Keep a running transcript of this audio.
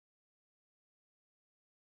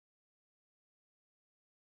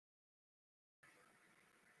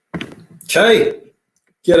Okay,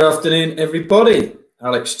 good afternoon, everybody.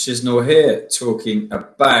 Alex Chisnall here, talking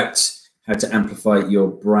about how to amplify your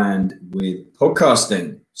brand with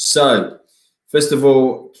podcasting. So, first of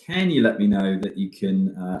all, can you let me know that you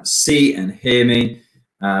can see and hear me?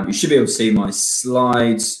 You should be able to see my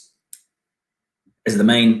slides as the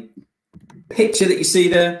main picture that you see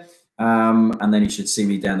there. And then you should see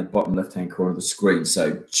me down the bottom left-hand corner of the screen.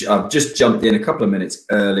 So I've just jumped in a couple of minutes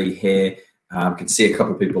early here. Can see a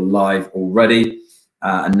couple of people live already.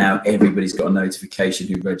 And now everybody's got a notification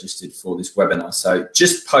who registered for this webinar. So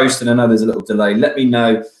just post, and I know there's a little delay. Let me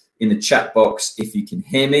know in the chat box if you can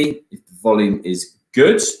hear me, if the volume is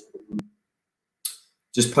good.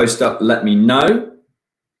 Just post up, let me know.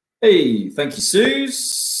 Hey, thank you,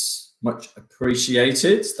 Suze. Much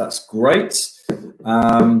appreciated. That's great.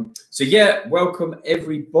 So yeah, welcome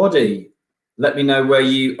everybody. Let me know where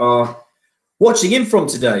you are watching in from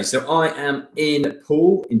today. So I am in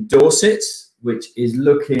Poole in Dorset, which is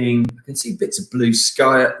looking, I can see bits of blue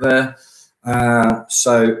sky up there.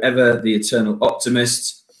 So ever the eternal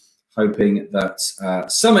optimist, hoping that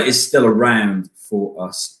summer is still around for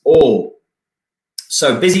us all.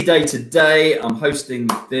 So busy day today. I'm hosting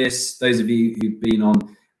this. Those of you who've been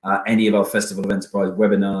on any of our Festival of Enterprise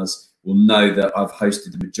webinars will know that I've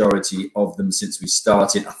hosted the majority of them since we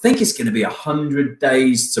started. I think it's going to be 100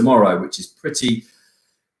 days tomorrow, which is pretty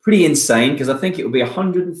insane, because I think it will be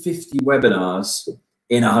 150 webinars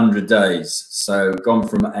in 100 days. So gone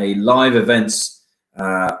from a live events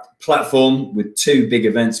platform with 2 big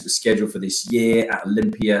events that were scheduled for this year at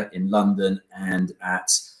Olympia in London and at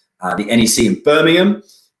the NEC in Birmingham,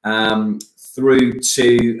 through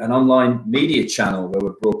to an online media channel where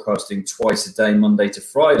we're broadcasting twice a day, Monday to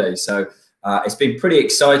Friday. So it's been pretty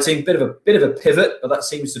exciting, bit of a pivot, but that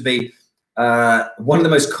seems to be one of the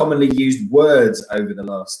most commonly used words over the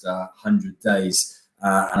last 100 days.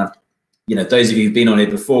 And those of you who've been on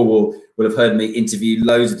here before will have heard me interview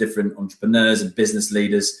loads of different entrepreneurs and business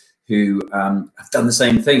leaders who have done the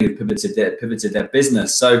same thing, who've pivoted their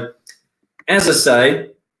business. So as I say,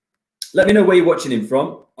 let me know where you're watching in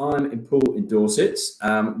from. I'm in Poole in Dorset.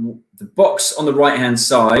 The box on the right-hand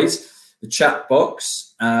side, the chat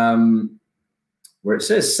box, where it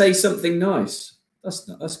says, say something nice.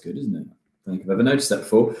 That's good, isn't it? I don't think I've ever noticed that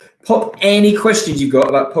before. Pop any questions you've got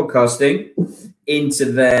about podcasting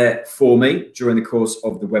into there for me during the course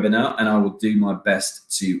of the webinar, and I will do my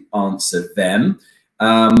best to answer them.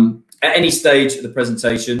 At any stage of the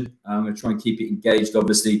presentation, I'm going to try and keep it engaged,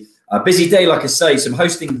 obviously. A busy day, like I say, so I'm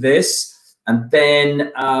hosting this, and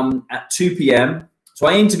then at 2 p.m. So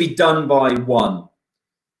I aim to be done by 1.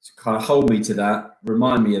 So kind of hold me to that,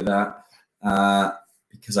 remind me of that,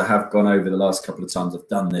 because I have gone over the last couple of times I've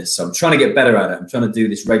done this. So I'm trying to get better at it. I'm trying to do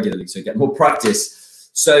this regularly so I get more practice.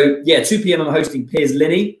 So yeah, 2 p.m. I'm hosting Piers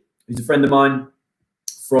Linney, who's a friend of mine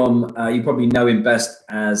from, you probably know him best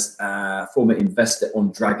as former investor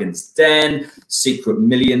on Dragon's Den, secret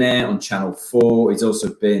millionaire on Channel 4. He's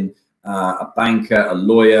also been a banker, a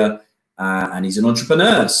lawyer, and he's an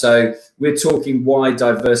entrepreneur. So we're talking why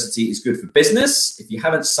diversity is good for business. If you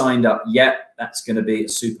haven't signed up yet, that's going to be a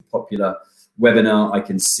super popular webinar, I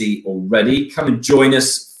can see already. Come and join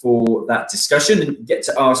us for that discussion and get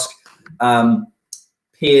to ask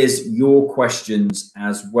Piers your questions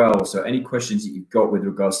as well. So any questions that you've got with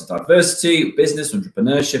regards to diversity, business,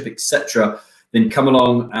 entrepreneurship, etc., then come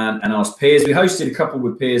along and ask Piers. We hosted a couple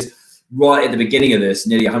with Piers right at the beginning of this,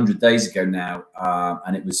 nearly 100 days ago now,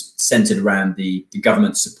 and it was centered around the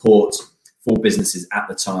government support for businesses at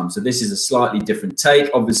the time. So this is a slightly different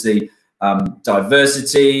take. Obviously,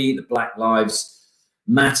 diversity, the Black Lives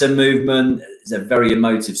Matter movement is a very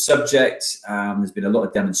emotive subject. There's been a lot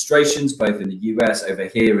of demonstrations, both in the US, over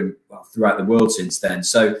here, and throughout the world since then.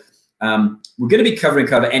 So we're going to be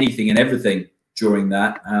covering anything and everything during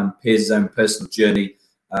that. Piers' own personal journey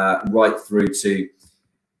right through to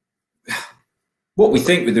what we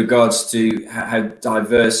think with regards to how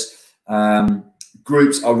diverse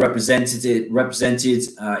groups are represented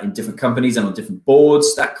in different companies and on different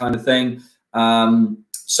boards, that kind of thing.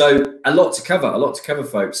 So a lot to cover,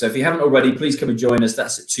 folks. So if you haven't already, please come and join us.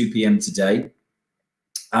 That's at 2 p.m. today.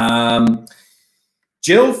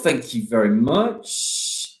 Jill, thank you very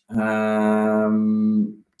much.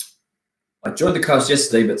 I joined the cast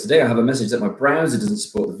yesterday, but today I have a message that my browser doesn't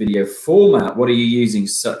support the video format. What are you using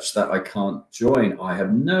such that I can't join? I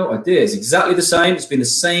have no idea. It's exactly the same. It's been the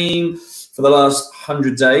same for the last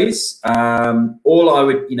 100 days. All I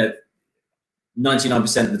would,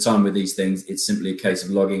 99% of the time with these things, it's simply a case of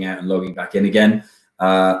logging out and logging back in again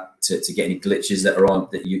to get any glitches that are on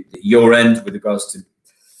your end with regards to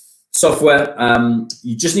software.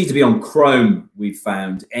 You just need to be on Chrome, we've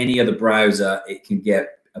found. Any other browser, it can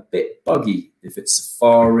get a bit buggy if it's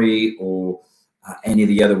Safari or any of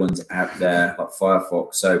the other ones out there, like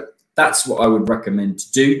Firefox. So that's what I would recommend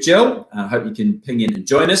to do, Jill. I hope you can ping in and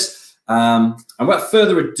join us. And without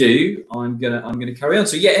further ado, I'm gonna carry on.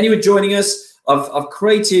 So yeah, anyone joining us, I've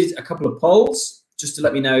created a couple of polls just to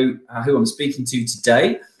let me know who I'm speaking to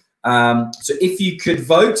today. So if you could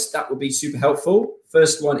vote, that would be super helpful.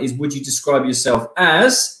 First one is, would you describe yourself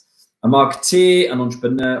as a marketeer, an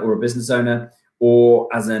entrepreneur, or a business owner, or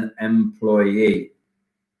as an employee?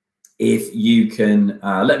 If you can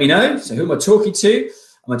let me know. So who am I talking to?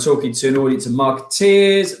 Am I talking to an audience of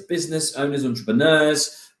marketeers, business owners,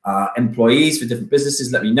 entrepreneurs, employees for different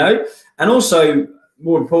businesses? Let me know. And also,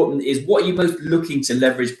 more important is, what are you most looking to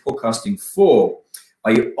leverage podcasting for?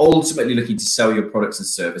 Are you ultimately looking to sell your products and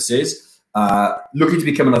services? Looking to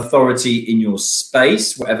become an authority in your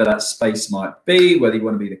space, whatever that space might be, whether you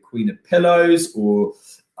want to be the queen of pillows or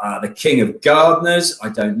the king of gardeners, I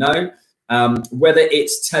don't know. Whether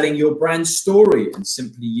it's telling your brand story and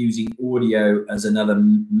simply using audio as another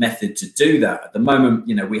method to do that. At the moment,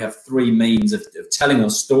 you know, we have three means of telling our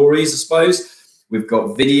stories, I suppose. We've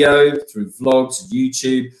got video through vlogs,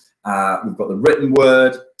 YouTube. We've got the written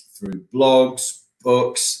word through blogs,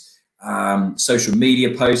 books, social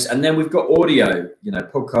media posts, and then we've got audio, you know,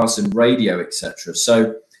 podcasts and radio, etc.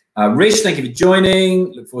 So, Rich, thank you for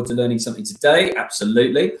joining. Look forward to learning something today.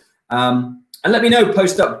 Absolutely. And let me know,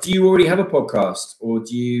 post up, do you already have a podcast, or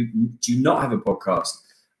do you not have a podcast?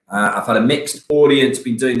 I've had a mixed audience,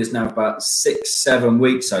 been doing this now for about 6-7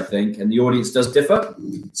 weeks, I think, and the audience does differ.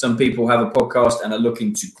 Some people have a podcast and are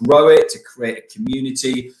looking to grow it, to create a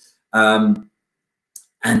community.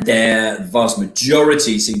 And their vast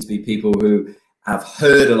majority seem to be people who have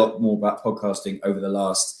heard a lot more about podcasting over the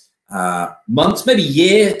last months, maybe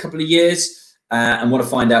year, a couple of years. And want to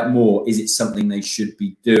find out more. Is it something they should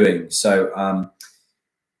be doing? So I'm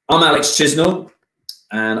Alex Chisnall,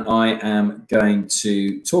 and I am going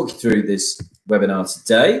to talk you through this webinar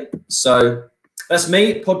today. So that's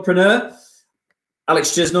me, podpreneur,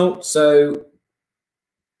 Alex Chisnall. So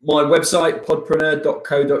my website,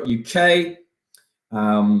 podpreneur.co.uk.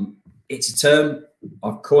 It's a term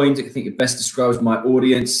I've coined. I think it best describes my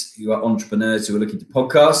audience, who are entrepreneurs who are looking to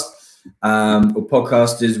podcast. Or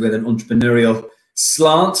podcasters with an entrepreneurial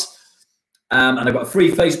slant. And I've got a free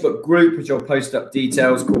Facebook group, which I'll post up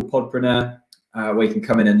details, called Podpreneur, where you can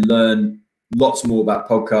come in and learn lots more about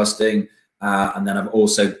podcasting. And then I've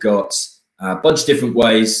also got a bunch of different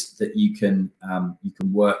ways that you can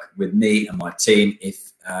work with me and my team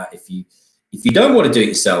if you don't want to do it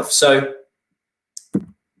yourself. So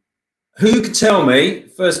who can tell me,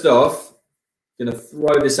 first off, I'm going to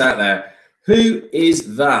throw this out there. Who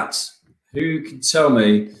is that? Who can tell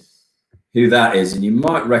me who that is? And you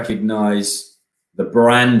might recognize the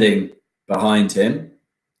branding behind him,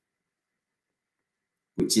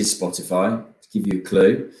 which is Spotify, to give you a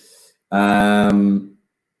clue.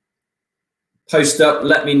 Post up,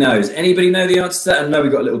 let me know. Does anybody know the answer to that? I know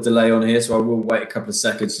we've got a little delay on here, so I will wait a couple of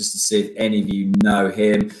seconds just to see if any of you know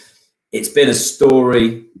him. It's been a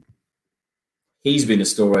story. He's been a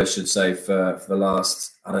story, I should say, for the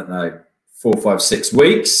last, I don't know, 4, 5, 6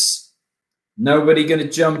 weeks. Nobody going to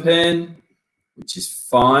jump in, which is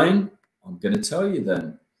fine. I'm going to tell you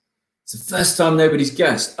then. It's the first time nobody's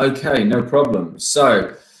guessed. Okay, no problem.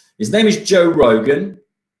 So his name is Joe Rogan.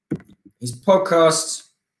 His podcast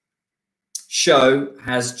show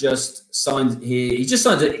has just signed here. He just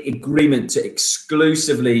signed an agreement to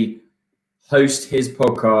exclusively host his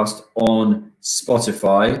podcast on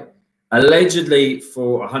Spotify, allegedly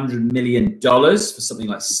for $100 million for something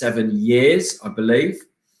like 7 years, I believe,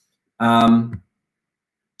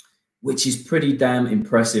 which is pretty damn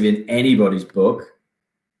impressive in anybody's book.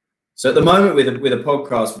 So at the moment with a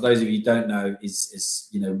podcast, for those of you who don't know, is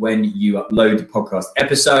you know, when you upload the podcast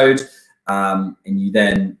episode and you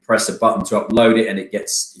then press a button to upload it, and it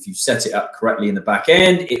gets, if you set it up correctly in the back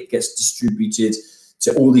end, it gets distributed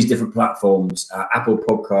to all these different platforms, Apple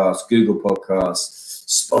Podcasts, Google Podcasts,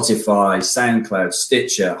 Spotify, SoundCloud,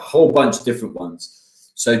 Stitcher, a whole bunch of different ones.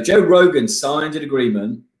 So Joe Rogan signed an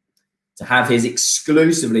agreement to have his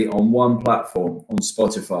exclusively on one platform, on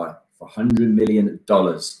Spotify, for $100 million.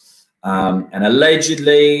 And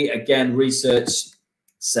allegedly, again, research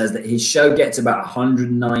says that his show gets about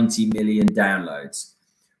 190 million downloads,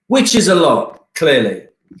 which is a lot, clearly.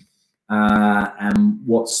 And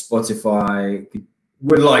what Spotify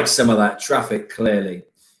would like some of that traffic, clearly.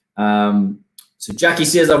 So Jackie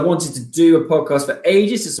says, I've wanted to do a podcast for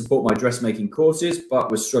ages to support my dressmaking courses, but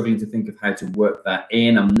was struggling to think of how to work that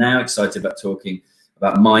in. I'm now excited about talking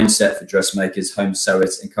about mindset for dressmakers, home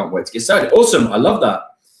sellers, and can't wait to get started. Awesome. I love that.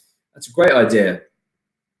 That's a great idea.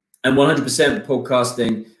 And 100%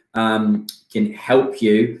 podcasting can help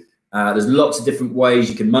you. There's lots of different ways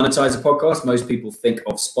you can monetize a podcast. Most people think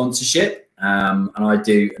of sponsorship. And I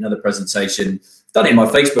do another presentation, done it in my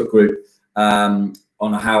Facebook group,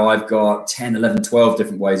 on how I've got 10, 11, 12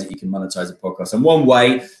 different ways that you can monetize a podcast. And one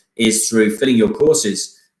way is through filling your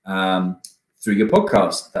courses through your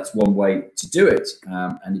podcast. That's one way to do it.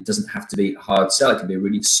 And it doesn't have to be a hard sell. It can be a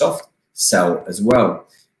really soft sell as well.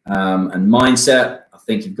 And mindset, I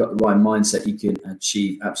think you've got the right mindset, you can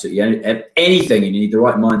achieve absolutely anything. You need the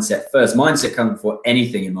right mindset first. Mindset comes before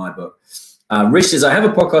anything in my book. Rich says, I have a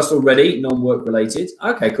podcast already, non-work related.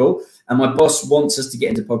 Okay, cool. And my boss wants us to get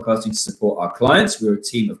into podcasting to support our clients. We're a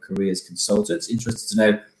team of careers consultants. Interested to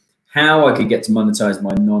know how I could get to monetize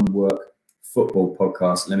my non-work football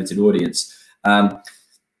podcast limited audience.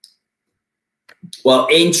 Well,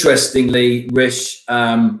 interestingly, Rich,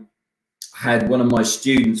 had one of my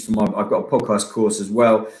students from I've got a podcast course as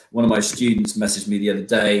well. One of my students messaged me the other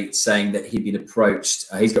day saying that he'd been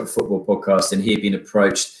approached. He's got a football podcast and he'd been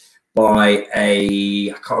approached by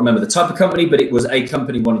I can't remember the type of company, but it was a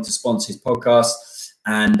company wanting to sponsor his podcast.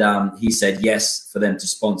 And he said yes for them to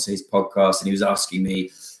sponsor his podcast. And he was asking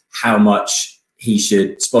me how much he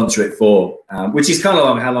should sponsor it for, which is kind of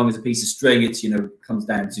like how long is a piece of string. It's, comes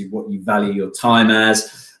down to what you value your time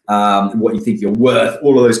as, what you think you're worth,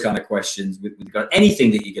 all of those kind of questions with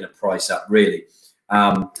anything that you're going to price up, really.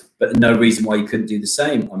 But no reason why you couldn't do the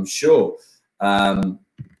same, I'm sure.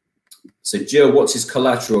 So Jill, what's his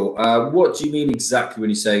collateral? What do you mean exactly when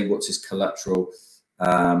you say what's his collateral?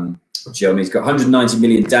 Jill, he's got 190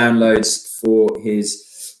 million downloads for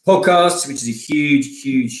his podcast, which is a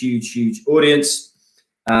huge audience.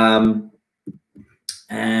 And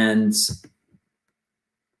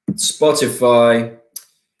Spotify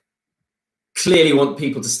clearly want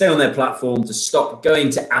people to stay on their platform, to stop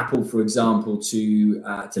going to Apple, for example,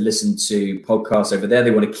 to listen to podcasts over there.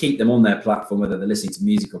 They want to keep them on their platform, whether they're listening to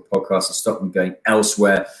music or podcasts, and stop them going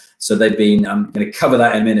elsewhere. So they've been, I'm going to cover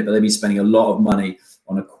that in a minute, but they've been spending a lot of money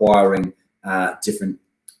on acquiring different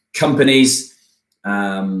companies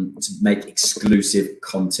to make exclusive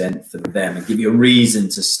content for them and give you a reason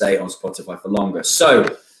to stay on Spotify for longer.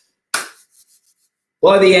 So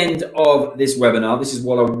by the end of this webinar, this is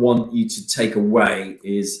what I want you to take away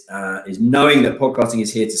is knowing that podcasting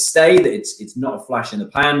is here to stay, that it's not a flash in the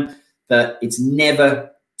pan, that it's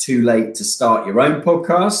never too late to start your own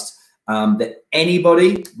podcast, that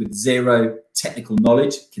anybody with zero technical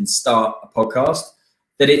knowledge can start a podcast,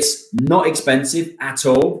 that it's not expensive at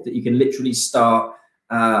all, that you can literally start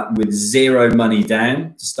with zero money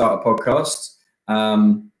down to start a podcast.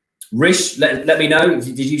 Rish, let me know,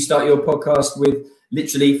 did you start your podcast with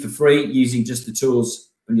literally for free using just the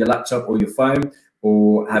tools on your laptop or your phone,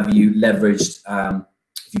 or have you leveraged,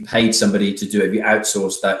 if you paid somebody to do it, have you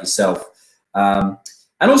outsourced that yourself? And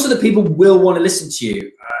also that people will want to listen to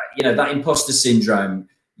you, that imposter syndrome,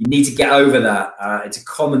 you need to get over that. It's a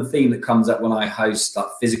common theme that comes up when I host like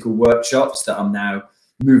physical workshops that I'm now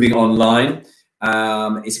moving online.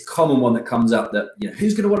 It's a common one that comes up that,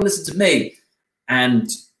 who's going to want to listen to me? And,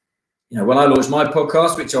 when I launched my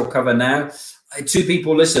podcast, which I'll cover now, I had 2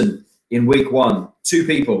 people listen in week 1, 2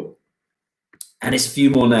 people, and it's a few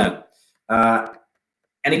more now.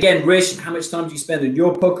 And again, Rish, how much time do you spend on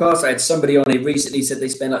your podcast? I had somebody on it recently said they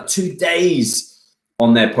spend like 2 days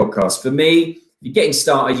on their podcast. For me, if you're getting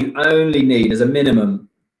started, you only need, as a minimum,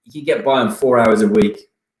 you can get by on 4 hours a week,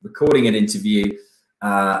 recording an interview,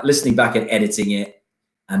 listening back and editing it,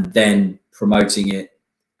 and then promoting it,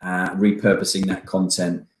 repurposing that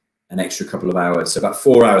content an extra couple of hours, so about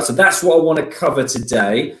 4 hours. So that's what I want to cover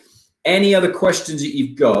today. Any other questions that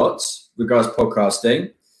you've got regards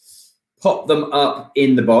podcasting, pop them up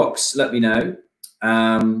in the box. Let me know.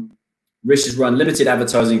 Rish has run limited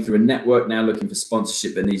advertising through a network, now looking for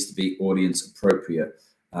sponsorship that needs to be audience appropriate.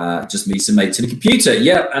 Just me some mate to the computer.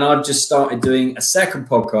 Yeah, and I've just started doing a second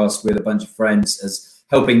podcast with a bunch of friends as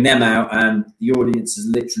helping them out, and the audience has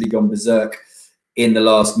literally gone berserk. In the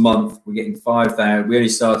last month, we're getting 5,000. We only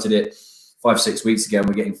started it 5-6 weeks ago, and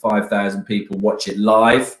we're getting 5,000 people watch it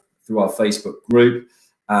live through our Facebook group,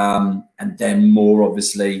 and then more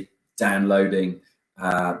obviously downloading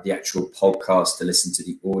the actual podcast to listen to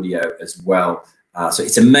the audio as well. So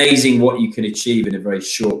it's amazing what you can achieve in a very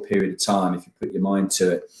short period of time if you put your mind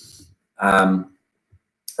to it.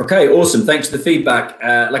 Okay, awesome. Thanks for the feedback.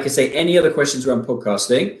 Like I say, any other questions around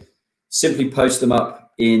podcasting, simply post them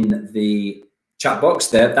up in the chat box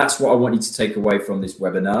there. That's what I want you to take away from this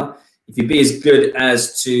webinar. If you'd be as good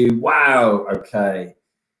as to, wow, okay,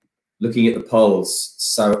 looking at the polls.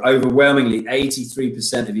 So overwhelmingly,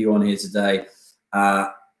 83% of you on here today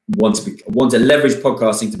want to leverage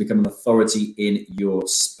podcasting to become an authority in your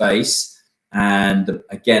space. And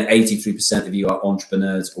again, 83% of you are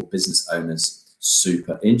entrepreneurs or business owners.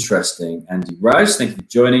 Super interesting. Andy Rouse, thank you for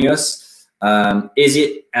joining us. Is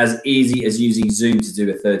it as easy as using Zoom to do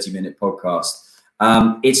a 30-minute podcast?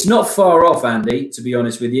 It's not far off, Andy, to be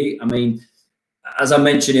honest with you. I mean, as I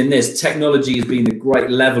mentioned in this, technology has been the great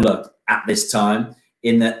leveler at this time,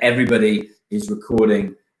 in that everybody is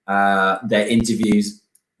recording their interviews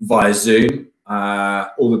via Zoom.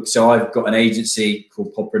 So I've got an agency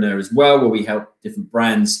called Podpreneur as well, where we help different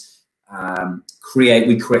brands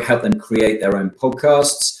help them create their own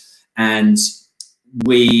podcasts, and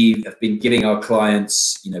we have been giving our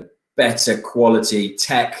clients, you know, better quality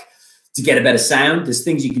tech to get a better sound. There's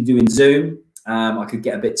things you can do in Zoom. I could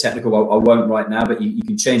get a bit technical, I won't right now, but you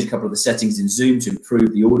can change a couple of the settings in Zoom to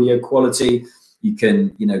improve the audio quality. You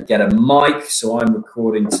can, you know, get a mic. So I'm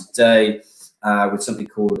recording today with something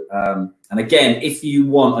called, and again, if you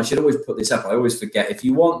want, I should always put this up, I always forget, if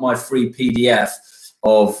you want my free PDF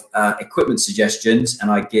of equipment suggestions, and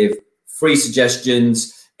I give free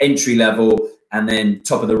suggestions, entry level, and then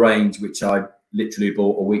top of the range, which I literally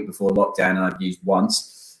bought a week before lockdown and I've used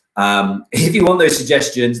once. If you want those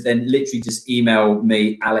suggestions, then literally just email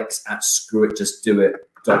me,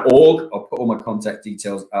 alex@screwitjustdoit.org. I'll put all my contact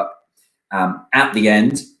details up at the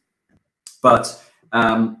end. But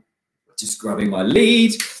just grabbing my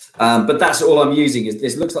lead. But that's all I'm using. Is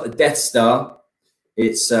this looks like a Death Star.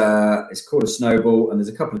 It's called a Snowball, and there's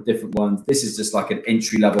a couple of different ones. This is just like an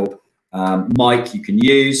entry level mic you can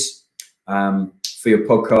use for your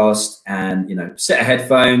podcast, and you know, set of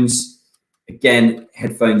headphones. Again,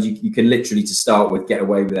 headphones, you can literally, to start with, get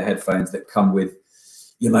away with the headphones that come with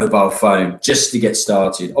your mobile phone just to get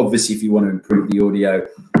started. Obviously, if you want to improve the audio,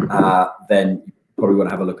 then you probably want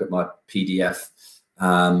to have a look at my PDF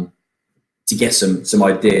to get some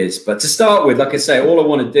ideas. But to start with, like I say, all I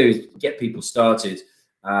want to do is get people started.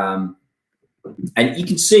 And you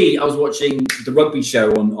can see, I was watching the rugby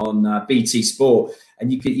show on BT Sport,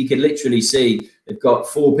 and you could literally see they've got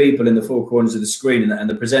 4 people in the 4 corners of the screen, and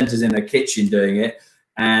the presenters in their kitchen doing it.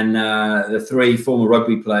 And the 3 former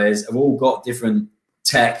rugby players have all got different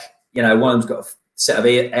tech. You know, one of them's got a set of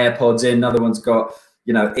AirPods in, another one's got,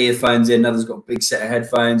 you know, earphones in, another's got a big set of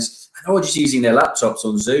headphones. And they're all just using their laptops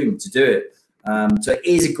on Zoom to do it. So it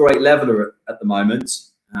is a great leveler at the moment.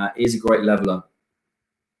 It is a great leveler.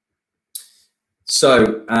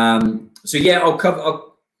 So yeah, I'll cover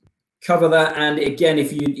that. And again,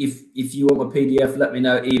 if you want my PDF, let me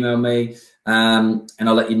know, email me, and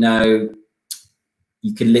I'll let you know.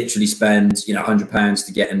 You can literally spend, you know, £100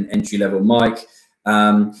 to get an entry level mic.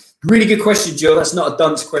 Really good question, Jill. That's not a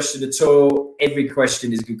dunce question at all. Every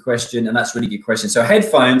question is a good question, and that's a really good question. So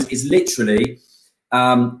headphones is literally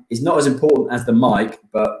is not as important as the mic,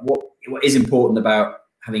 but what is important about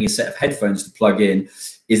having a set of headphones to plug in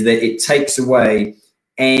is that it takes away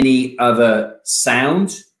any other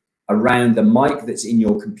sound around the mic that's in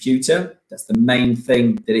your computer. That's the main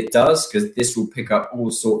thing that it does, because this will pick up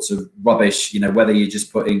all sorts of rubbish, you know, whether you're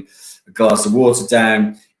just putting a glass of water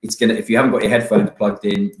down, it's gonna, if you haven't got your headphones plugged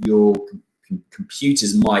in, your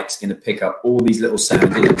computer's mic's gonna pick up all these little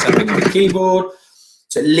sounds, either tapping on the keyboard.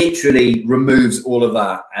 So it literally removes all of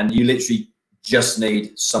that, and you literally just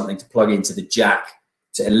need something to plug into the jack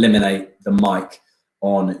to eliminate the mic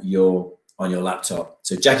on your laptop.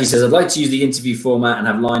 So Jackie says, I'd like to use the interview format and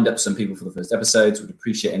have lined up some people for the first episodes. Would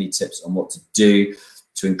appreciate any tips on what to do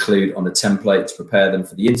to include on the template to prepare them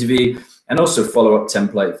for the interview, and also follow-up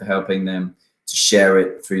template for helping them to share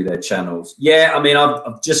it through their channels. Yeah, I mean,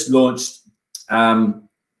 I've just launched, launching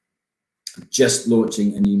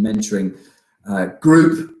a new mentoring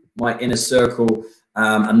group, my inner circle,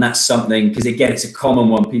 and that's something, because again, it's a common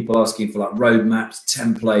one, people asking for like roadmaps,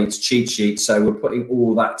 templates, cheat sheets. So we're putting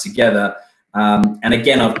all that together. And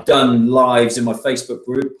again, I've done lives in my Facebook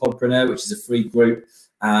group, Podpreneur, which is a free group.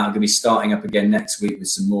 I'm going to be starting up again next week with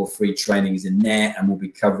some more free trainings in there, and we'll be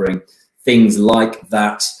covering things like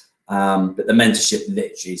that. But the mentorship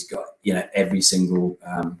literally has got, you know, every single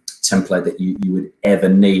template that you would ever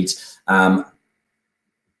need.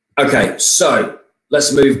 Okay, so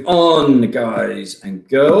let's move on, guys and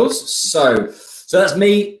girls. So that's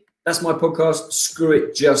me. That's my podcast, Screw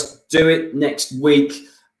It, Just Do It. Next week,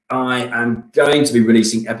 I am going to be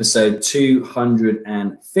releasing episode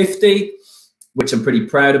 250, which I'm pretty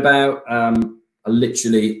proud about.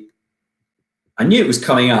 I knew it was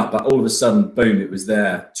coming up, but all of a sudden, boom, it was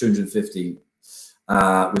there, 250,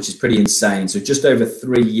 which is pretty insane. So just over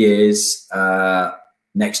 3 years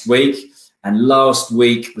next week. And last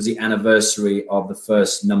week was the anniversary of the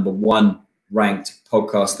first #1 ranked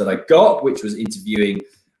podcast that I got, which was interviewing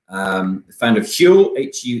the founder of Huel,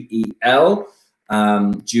 Huel,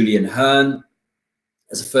 Julian Hearn.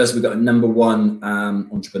 As a first, we got a #1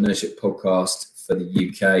 entrepreneurship podcast for the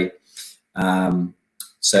UK.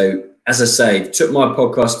 So as I say, took my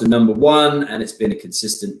podcast to #1, and it's been a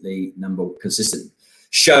consistent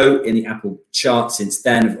show in the Apple chart since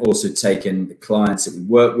then. I've also taken the clients that we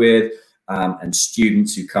work with and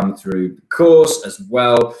students who come through the course as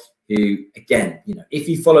well, who, again, you know, if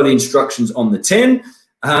you follow the instructions on the tin,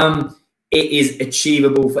 it is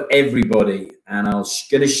achievable for everybody. And I'm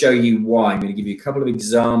going to show you why. I'm going to give you a couple of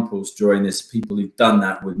examples during this, people who've done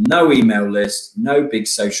that with no email list, no big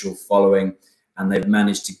social following, and they've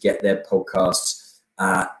managed to get their podcasts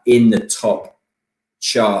in the top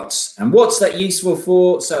charts. And what's that useful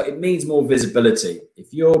for? So it means more visibility.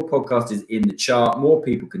 If your podcast is in the chart, more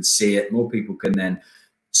people can see it, more people can then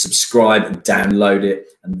subscribe and download it.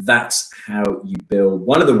 And that's how you build,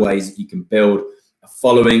 one of the ways that you can build a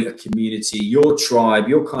following, a community, your tribe,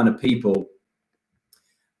 your kind of people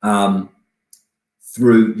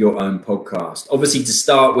through your own podcast. Obviously, to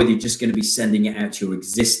start with, you're just going to be sending it out to your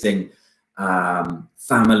existing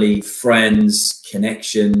family, friends,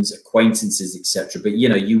 connections, acquaintances, etc. But you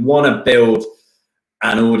know, you want to build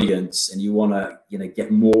an audience, and you want to, you know, get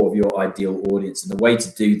more of your ideal audience. And the way to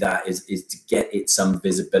do that is to get it some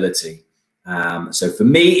visibility. So for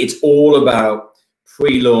me, it's all about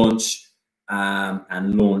pre-launch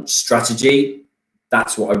and launch strategy.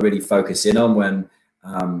 That's what I really focus in on when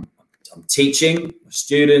I'm teaching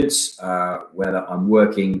students, whether I'm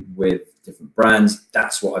working with different brands.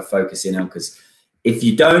 That's what I focus in on, because if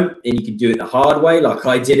you don't, then you can do it the hard way, like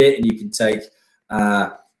I did it, and you can take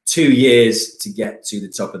 2 years to get to the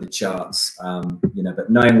top of the charts. You know, but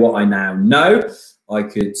knowing what I now know, I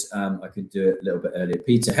could do it a little bit earlier.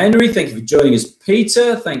 Peter Henry, thank you for joining us,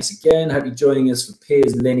 Peter. Thanks again. Hope you're joining us for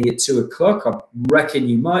Piers Linney at 2 o'clock. I reckon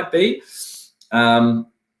you might be.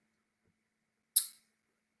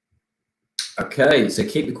 Okay, so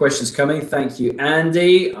keep the questions coming. Thank you,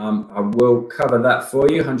 Andy. I will cover that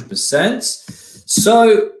for you 100%.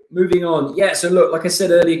 So moving on. Yeah, so look, like I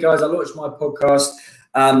said earlier, guys, I launched my podcast.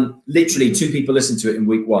 Literally 2 people listened to it in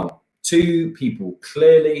week 1. 2 people,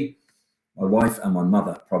 clearly my wife and my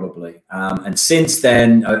mother, probably. And since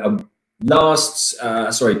then, last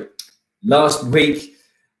week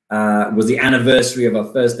was the anniversary of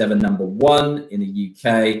our first ever #1 in the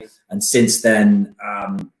UK. And since then,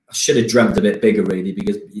 I should have dreamt a bit bigger, really,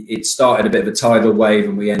 because it started a bit of a tidal wave,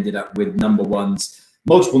 and we ended up with #1s,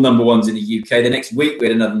 multiple #1s in the UK. The next week, we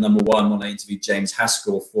had another #1 when I interviewed James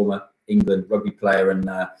Haskell, former England rugby player, and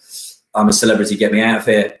I'm a celebrity, get me out of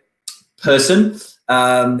here person.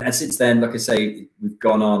 And since then, like I say, we've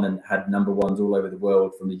gone on and had #1s all over the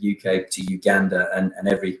world, from the UK to Uganda and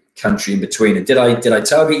every country in between. And did I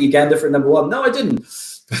target Uganda for a #1? No, I didn't.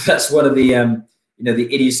 But that's one of the you know,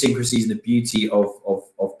 the idiosyncrasies and the beauty of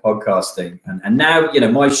podcasting. And now, you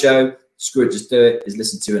know, my show, Screw It, Just Do It, is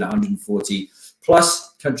listened to in 140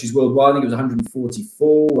 plus countries worldwide. I think it was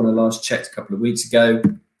 144 when I last checked a couple of weeks ago.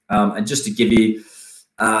 And just to give you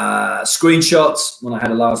screenshots, when I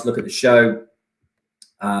had a last look at the show,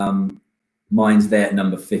 mine's there at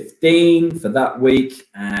number 15 for that week,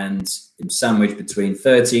 and sandwiched between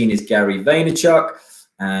 13 is Gary Vaynerchuk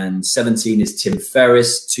and 17 is Tim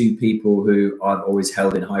Ferriss, 2 people who I've always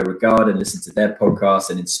held in high regard and listened to their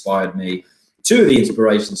podcast and inspired me. 2 of the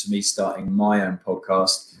inspirations for me starting my own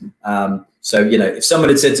podcast. So, you know, if someone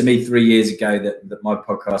had said to me 3 years ago that my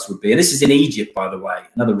podcast would be, and this is in Egypt, by the way,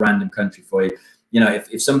 another random country for you, you know,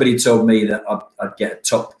 if somebody told me that I'd get a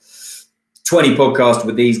top 20 podcast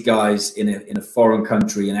with these guys in a foreign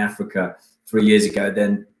country in Africa 3 years ago,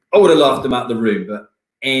 then I would have laughed them out the room. But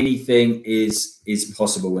anything is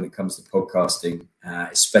possible when it comes to podcasting,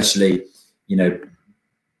 especially, you know,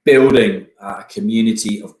 building a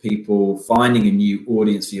community of people, finding a new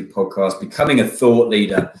audience for your podcast, becoming a thought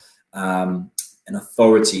leader, an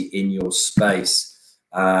authority in your space.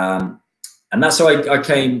 And that's how I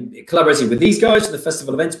came collaborating with these guys for the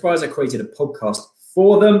Festival of Enterprise. I created a podcast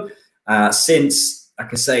for them. Since,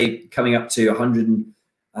 like I say, coming up to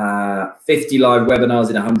 150 live webinars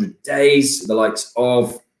in 100 days, the likes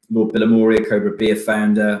of Lord Billamoria, Cobra Beer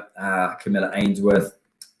founder, Camilla Ainsworth,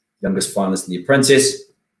 youngest finalist in The Apprentice,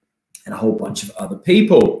 and a whole bunch of other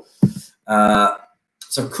people. So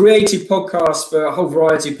I've created podcasts for a whole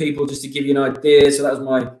variety of people, just to give you an idea. So that was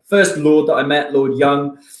my first Lord that I met, Lord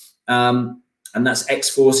Young. And that's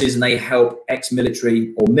ex-forces, and they help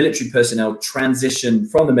ex-military or military personnel transition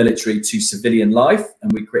from the military to civilian life. And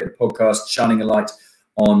we created a podcast shining a light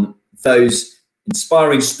on those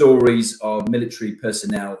inspiring stories of military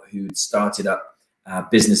personnel who started up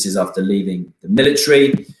businesses after leaving the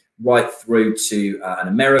military, right through to an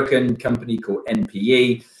American company called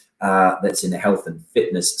NPE that's in the health and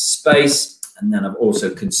fitness space. And then I've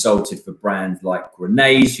also consulted for brands like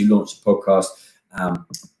Grenades, who launched a podcast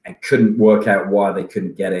and couldn't work out why they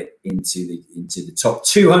couldn't get it into the top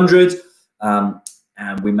 200.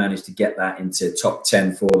 And we managed to get that into top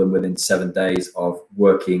 10 for them within 7 days of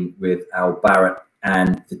working with Al Barrett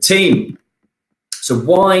and the team. So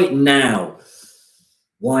why now?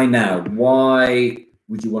 Why now? Why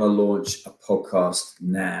would you want to launch a podcast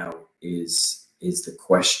now is the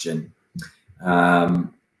question.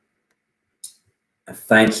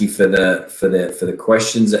 Thank you for the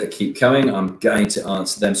questions that keep coming. I'm going to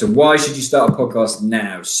answer them. So why should you start a podcast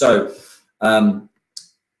now? So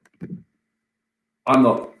I'm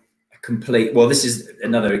not a complete, well, this is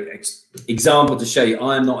another example to show you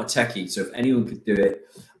I'm not a techie. So if anyone could do it,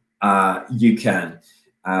 you can.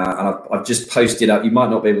 And I've just posted up, you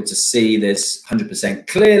might not be able to see this 100%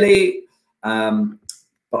 clearly,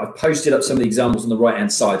 but I've posted up some of the examples on the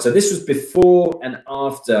right-hand side. So this was before and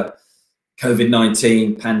after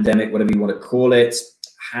COVID-19 pandemic, whatever you want to call it,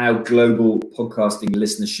 how global podcasting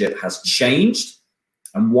listenership has changed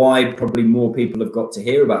and why probably more people have got to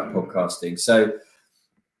hear about podcasting. So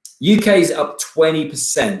UK is up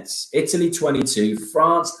 20%, Italy 22,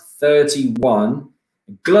 France 31,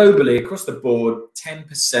 globally across the board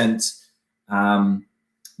 10%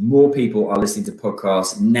 more people are listening to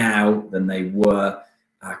podcasts now than they were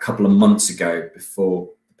a couple of months ago before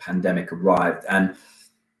the pandemic arrived. And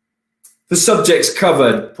the subjects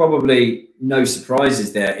covered, probably no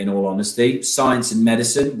surprises there, in all honesty. Science and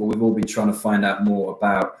medicine, well, we've all been trying to find out more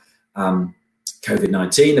about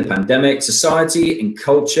COVID-19, the pandemic. Society and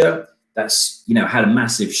culture, that's, you know, had a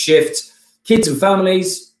massive shift. Kids and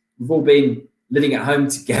families, we've all been living at home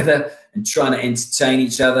together and trying to entertain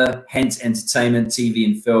each other, hence entertainment, TV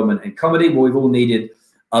and film and comedy. Well, we've all needed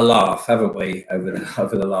a laugh, haven't we, over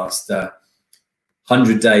the last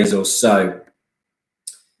 100 days or so.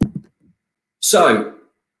 So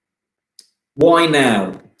why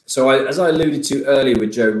now? So as I alluded to earlier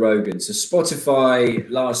with Joe Rogan, so Spotify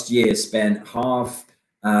last year spent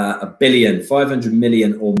 $500 million, 500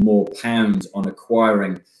 million or more pounds on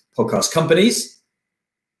acquiring podcast companies.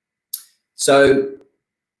 So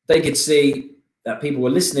they could see that people were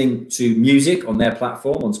listening to music on their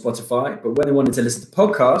platform, on Spotify, but when they wanted to listen to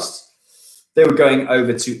podcasts, they were going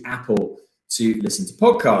over to Apple to listen to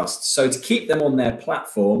podcasts. So to keep them on their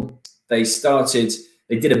platform, they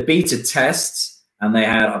did a beta test, and they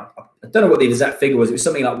had, I don't know what the exact figure was. It was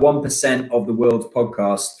something like 1% of the world's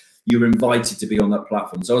podcasts you were invited to be on that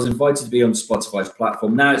platform. So I was invited to be on Spotify's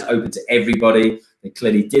platform. Now it's open to everybody. They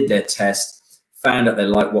clearly did their test, found out they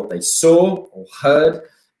liked what they saw or heard,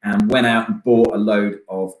 and went out and bought a load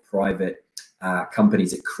of private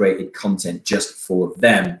companies that created content just for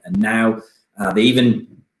them. And now they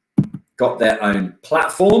even got their own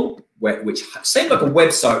platform, which seems like a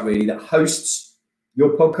website really, that hosts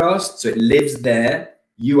your podcast. So it lives there.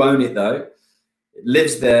 You own it though. It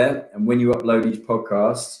lives there. And when you upload each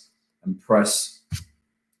podcast and press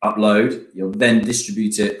upload, you'll then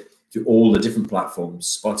distribute it to all the different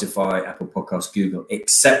platforms, Spotify, Apple Podcasts, Google,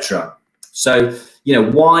 etc. So, you know,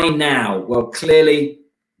 why now? Well, clearly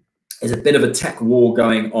there's a bit of a tech war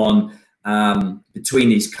going on between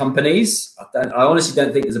these companies. I honestly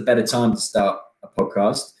don't think there's a better time to start a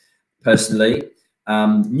podcast. Personally,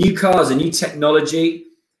 new cars and new technology.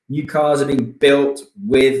 New cars are being built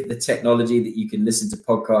with the technology that you can listen to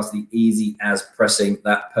podcasts as easy as pressing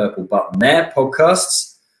that purple button there,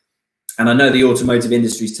 podcasts. And I know the automotive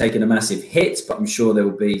industry is taking a massive hit, but I'm sure there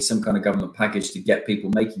will be some kind of government package to get people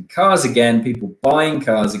making cars again, people buying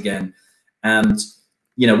cars again. And,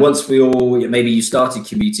 you know, once we all, maybe you started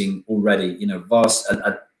commuting already, you know,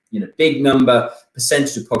 big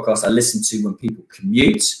percentage of podcasts I listen to when people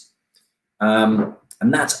commute.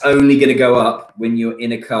 And that's only going to go up when you're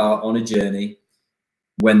in a car on a journey,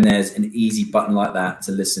 when there's an easy button like that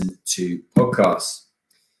to listen to podcasts.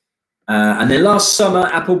 And then last summer,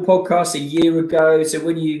 Apple Podcasts a year ago. So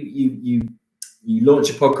when you launch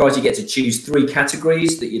a podcast, you get to choose 3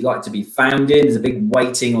 categories that you'd like to be found in. There's a big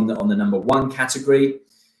weighting on the number 1 category.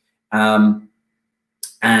 And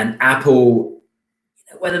Apple,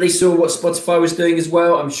 whether they saw what Spotify was doing as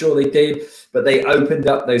well, I'm sure they did, but they opened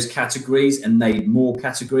up those categories and made more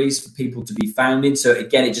categories for people to be found in. So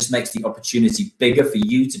again, it just makes the opportunity bigger for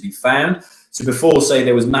you to be found. So before, say,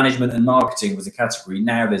 there was management and marketing was a category.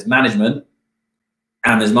 Now there's management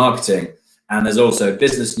and there's marketing, and there's also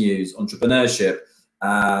business news, entrepreneurship,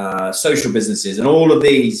 social businesses, and all of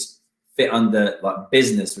these fit under like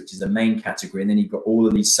business, which is the main category. And then you've got all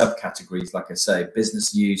of these subcategories, like I say,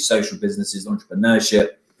 business news, social businesses, entrepreneurship,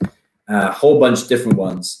 a whole bunch of different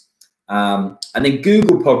ones. And then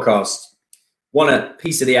Google Podcast won a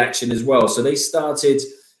piece of the action as well. So they started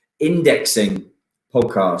indexing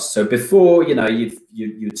podcasts. So before, you know,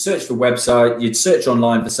 you'd search for a website, you'd search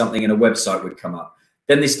online for something and a website would come up.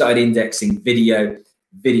 Then they started indexing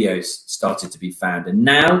videos started to be found. And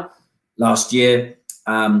now, last year,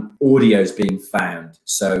 audio is being found.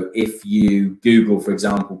 So if you Google, for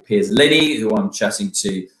example, Piers Linney, who I'm chatting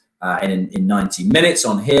to in 90 minutes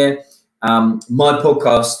on here, my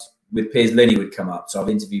podcast with Piers Linney would come up. So I've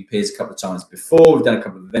interviewed Piers a couple of times before. We've done a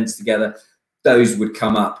couple of events together. Those would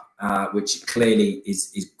come up, which clearly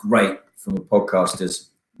is great from a podcaster's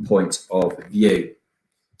point of view.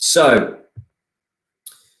 So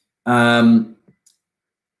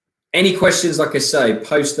any questions, like I say,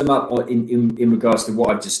 post them up in regards to what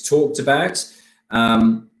I've just talked about.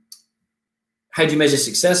 How do you measure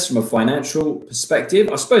success from a financial perspective?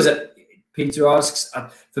 I suppose that Peter asks,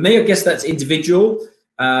 for me, I guess that's individual.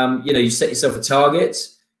 You know, you set yourself a target.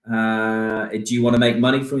 Do you want to make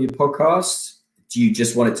money from your podcast? Do you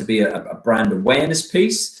just want it to be a brand awareness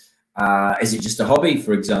piece? Is it just a hobby,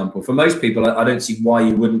 for example? For most people, I don't see why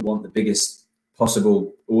you wouldn't want the biggest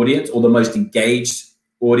possible audience or the most engaged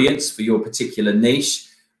audience for your particular niche.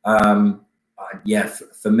 Yeah,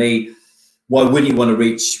 for me, why wouldn't you want to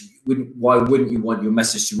reach? Why wouldn't you want your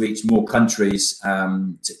message to reach more countries,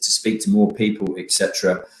 to speak to more people,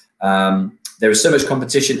 etc.? There is so much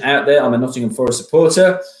competition out there. I'm a Nottingham Forest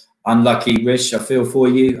supporter. Unlucky, Rish, I feel for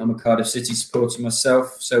you. I'm a Cardiff City supporter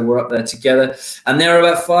myself, so we're up there together. And there are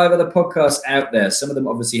about 5 other podcasts out there. Some of them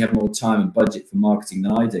obviously have more time and budget for marketing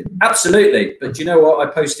than I do. Absolutely. But you know what?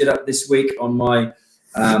 I posted up this week on my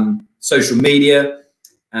social media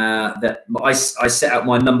that I set out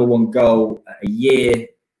my #1 goal a year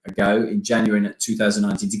ago in January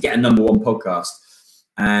 2019 to get a #1 podcast.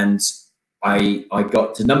 And I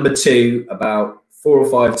got to #2 about 4 or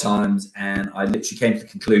 5 times, and I literally came to the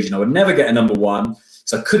conclusion I would never get a #1,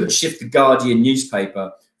 so I couldn't shift the Guardian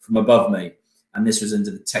newspaper from above me, and this was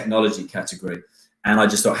under the technology category. And I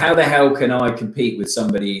just thought, how the hell can I compete with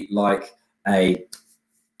somebody like a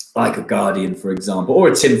Guardian, for example, or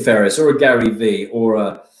a Tim Ferriss, or a Gary Vee, or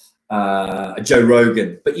a Joe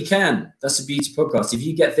Rogan? But you can. That's the beauty of podcast. If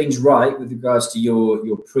you get things right with regards to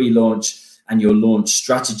your pre-launch and your launch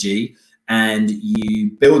strategy, and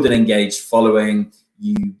you build an engaged following,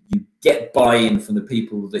 you get buy-in from the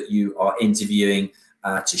people that you are interviewing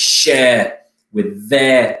to share with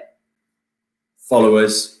their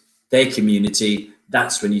followers, their community.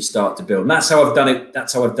 That's when you start to build. And that's how I've done it.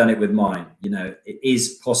 That's how I've done it with mine. You know, it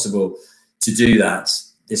is possible to do that.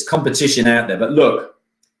 There's competition out there. But look,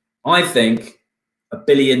 I think 1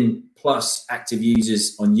 billion plus active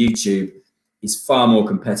users on YouTube is far more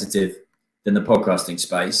competitive than the podcasting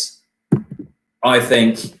space. I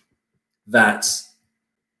think that,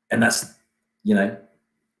 and that's, you know,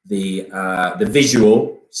 the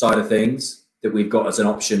visual side of things that we've got as an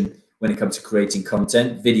option when it comes to creating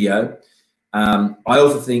content, video. I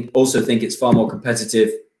also think it's far more competitive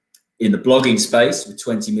in the blogging space with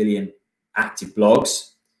 20 million active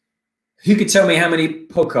blogs. Who could tell me how many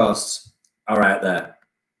podcasts are out there?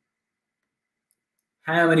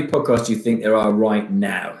 How many podcasts do you think there are right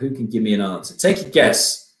now? Who can give me an answer? Take a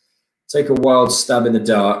guess. Take a wild stab in the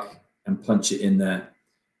dark and punch it in there.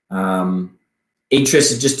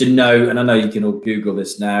 Interested just to know, and I know you can all Google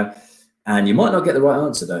this now, and you might not get the right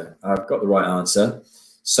answer though. I've got the right answer.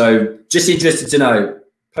 So just interested to know,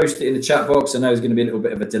 post it in the chat box. I know there's going to be a little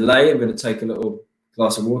bit of a delay. I'm going to take a little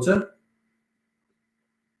glass of water.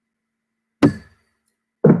 Do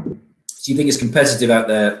you think it's competitive out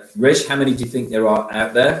there, Rish? How many do you think there are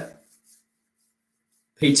out there?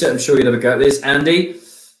 Peter, I'm sure you'll have a go at this. Andy,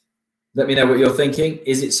 let me know what you're thinking.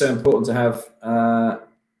 Is it so important to have...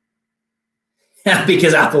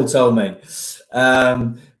 because Apple told me.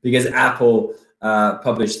 Because Apple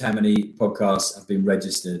published how many podcasts have been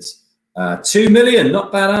registered. 2 million,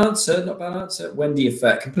 not bad answer, not bad answer. Wendy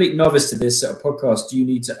Effect, complete novice to this sort of podcast. Do you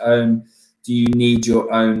need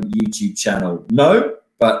your own YouTube channel? No,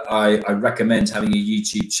 but I recommend having a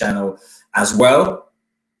YouTube channel as well.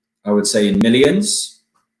 I would say in millions.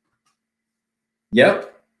 Yep.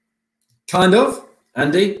 Kind of,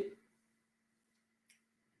 Andy.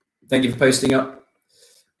 Thank you for posting up,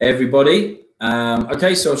 everybody.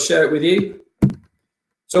 Okay, so I'll share it with you.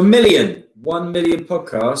 So 1 million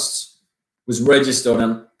podcasts was registered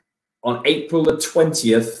on April the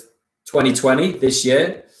 20th, 2020, this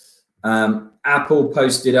year. Apple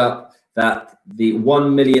posted up that the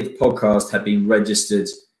 1 millionth podcast had been registered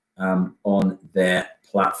on their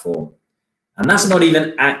platform. And that's not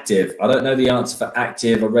even active. I don't know the answer for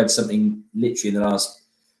active. I read something literally in the last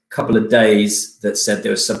couple of days that said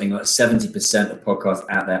there was something like 70% of podcasts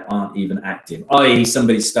out there aren't even active, i.e.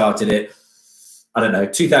 somebody started it, I don't know,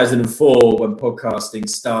 2004 when podcasting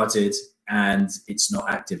started, and it's not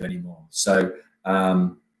active anymore. So,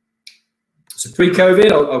 so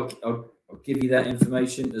pre-COVID, I'll give you that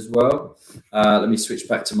information as well. Let me switch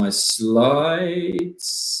back to my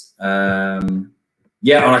slides.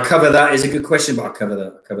 Yeah, and I cover that. Is a good question, but I'll cover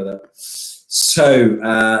that.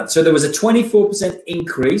 So, so there was a 24%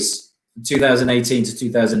 increase from 2018 to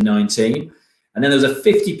 2019. And then there was a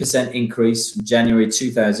 50% increase from January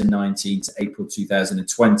 2019 to April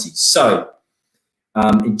 2020. So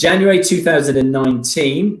in January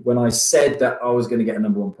 2019, when I said that I was going to get a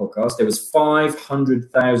 #1 podcast, there was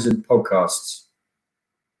 500,000 podcasts.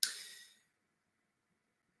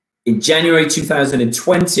 In January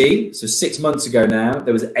 2020, so 6 months ago now,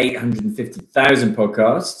 there was 850,000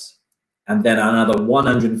 podcasts. And then another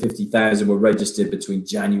 150,000 were registered between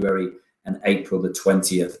January and April the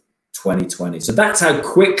 20th. 2020. So that's how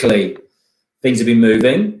quickly things have been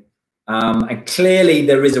moving. And clearly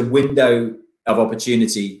there is a window of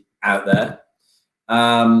opportunity out there.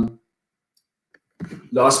 I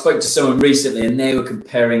spoke to someone recently and they were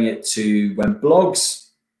comparing it to when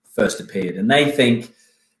blogs first appeared. And they think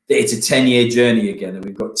that it's a 10-year journey again. And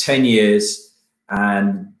we've got 10 years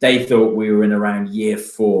and they thought we were in around year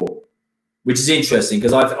 4, which is interesting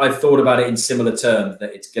because I've thought about it in similar terms,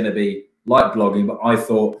 that it's going to be like blogging, but I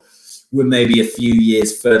thought we're maybe a few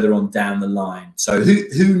years further on down the line. So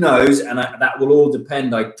who knows? And that will all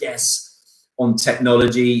depend, I guess, on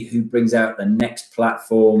technology, who brings out the next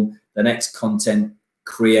platform, the next content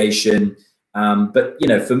creation. But, you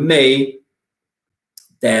know, for me,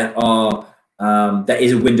 there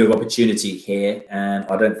is a window of opportunity here, and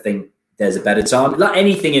I don't think there's a better time. Like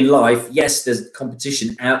anything in life, yes, there's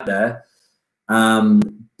competition out there,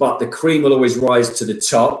 but the cream will always rise to the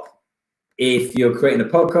top. If you're creating a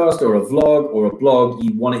podcast or a vlog or a blog,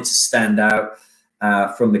 you want it to stand out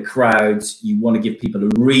from the crowds. You want to give people a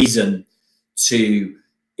reason to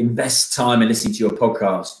invest time in listening to your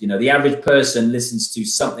podcast. You know, the average person listens to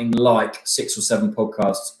something like 6 or 7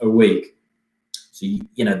 podcasts a week. So,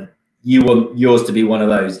 you know, you want yours to be one of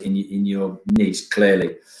those in your niche,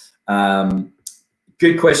 clearly.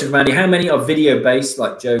 Good question from Andy. How many are video-based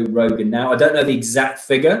like Joe Rogan now? I don't know the exact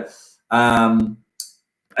figure.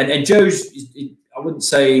 And Joe's, I wouldn't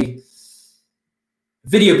say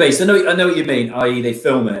video-based. I know what you mean, i.e. they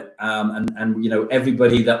film it. And you know,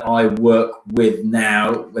 everybody that I work with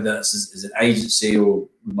now, whether that's as an agency or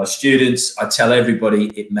with my students, I tell everybody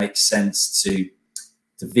it makes sense to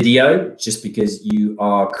video, just because you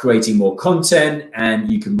are creating more content and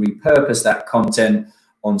you can repurpose that content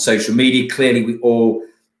on social media. Clearly, we all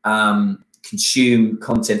consume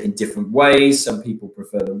content in different ways. Some people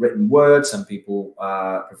prefer the written word, some people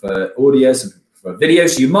prefer audio, some people prefer video.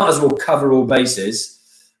 So you might as well cover all bases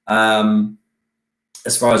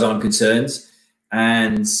as far as I'm concerned.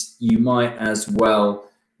 And you might as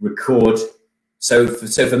well record. So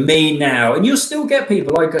for me now, and you'll still get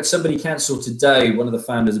people. I got somebody cancelled today, one of the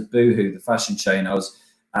founders of Boohoo, the fashion chain. I was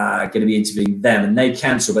going to be interviewing them, and they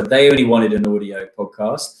cancelled, but they only wanted an audio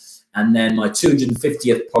podcast. And then my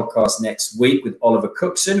 250th podcast next week with Oliver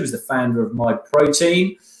Cookson, who's the founder of My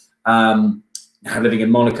Protein, now living in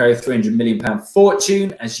Monaco, £300 million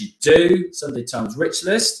fortune, as you do, Sunday Times Rich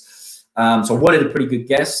List. So I wanted a pretty good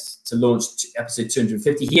guest to launch episode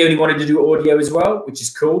 250. He only wanted to do audio as well, which is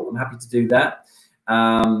cool. I'm happy to do that.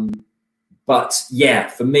 But yeah,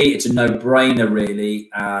 for me, it's a no-brainer really,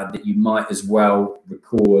 that you might as well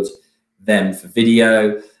record them for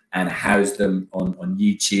video and house them on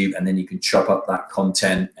YouTube, and then you can chop up that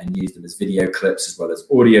content and use them as video clips as well as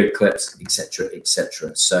audio clips, etc.,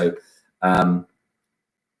 etc. So,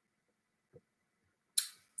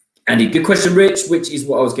 Andy, good question, Rich, which is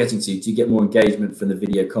what I was getting to. Do you get more engagement from the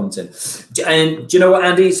video content? And do you know what,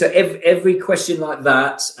 Andy? So every question like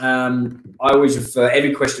that, I always refer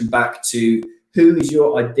every question back to who is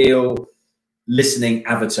your ideal listening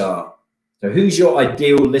avatar? So who's your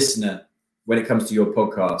ideal listener when it comes to your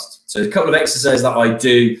podcast? So there's a couple of exercises that I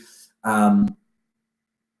do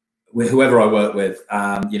with whoever I work with,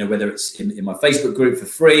 you know, whether it's in my Facebook group for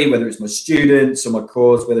free, whether it's my students or my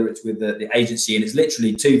course, whether it's with the agency. And it's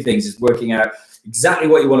literally 2 things: is working out exactly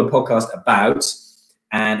what you want a podcast about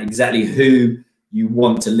and exactly who you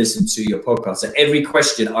want to listen to your podcast. So every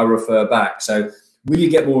question I refer back. So will you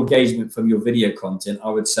get more engagement from your video content? I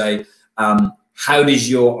would say, how does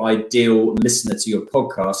your ideal listener to your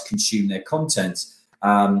podcast consume their content?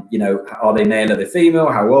 You know, are they male, are they female?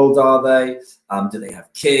 How old are they? Do they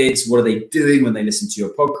have kids? What are they doing when they listen to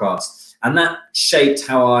your podcast? And that shaped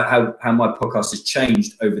how my podcast has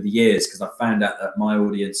changed over the years, because I found out that my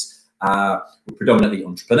audience were predominantly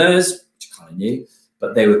entrepreneurs, which I kind of knew,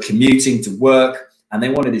 but they were commuting to work and they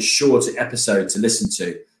wanted a shorter episode to listen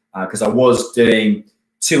to, because I was doing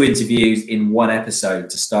 2 interviews in 1 episode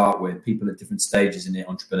to start with, people at different stages in their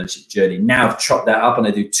entrepreneurship journey. Now I've chopped that up and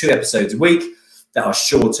I do 2 episodes a week that are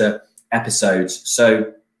shorter episodes.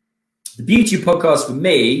 So the beauty of podcasts for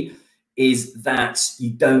me is that you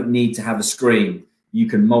don't need to have a screen. You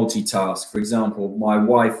can multitask. For example, my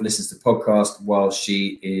wife listens to podcasts while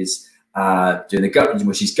she is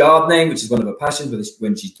when she's gardening, which is one of her passions,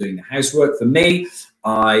 when she's doing the housework. For me,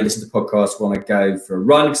 I listen to podcasts when I go for a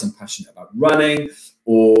run because I'm passionate about running,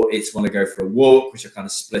 or it's when I go for a walk, which I kind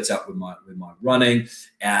of split up with my running,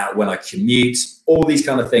 when I commute, all these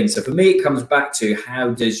kind of things. So for me, it comes back to, how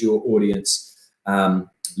does your audience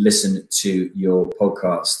listen to your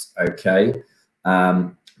podcast? Okay,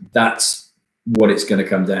 that's what it's going to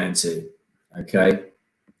come down to. Okay,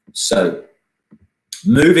 so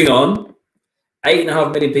moving on,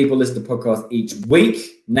 8.5 million people listen to podcasts each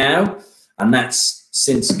week now, and that's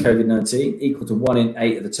since COVID-19, equal to 1 in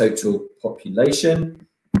 8 of the total population.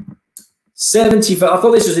 75. I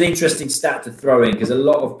thought this was an interesting stat to throw in, because a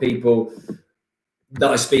lot of people that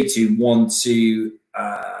I speak to want to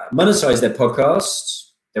monetize their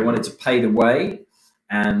podcasts. They want it to pay the way,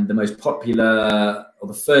 and the most popular, or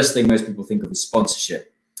the first thing most people think of, is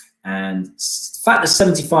sponsorship. And the fact that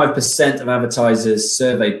 75% of advertisers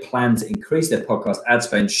surveyed plan to increase their podcast ad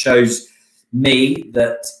spend shows me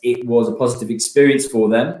that it was a positive experience for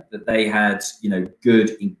them, that they had, you know,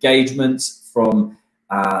 good engagement from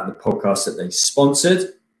the podcasts that they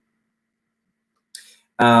sponsored.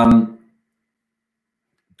 That's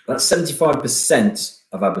 75%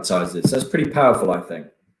 of advertisers. So that's pretty powerful, I think.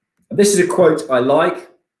 And this is a quote I like.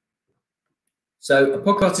 So, a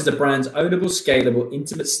podcast is a brand's ownable, scalable,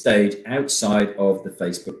 intimate stage outside of the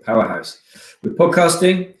Facebook powerhouse. With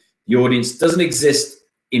podcasting, the audience doesn't exist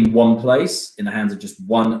in one place, in the hands of just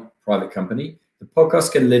one private company. The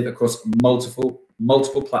podcast can live across multiple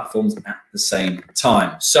platforms at the same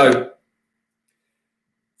time. So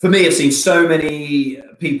for me, I've seen so many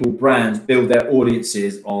people, brands, build their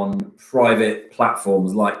audiences on private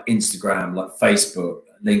platforms like Instagram, like Facebook,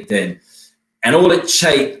 LinkedIn. And all it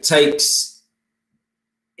takes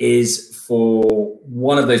is for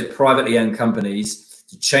one of those privately owned companies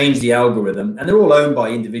to change the algorithm, and they're all owned by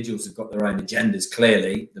individuals who've got their own agendas,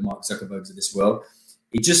 clearly, the Mark Zuckerbergs of this world.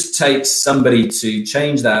 It just takes somebody to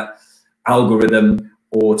change that algorithm,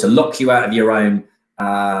 or to lock you out of your own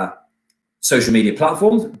social media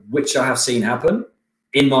platforms, which I have seen happen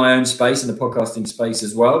in my own space, in the podcasting space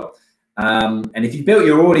as well. And if you built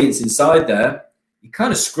your audience inside there, you're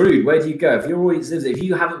kind of screwed. Where do you go? If your audience lives, if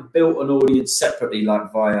you haven't built an audience separately,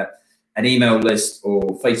 like via an email list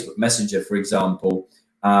or Facebook Messenger, for example,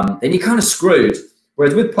 then you're kind of screwed.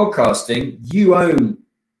 Whereas with podcasting, you own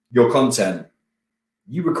your content.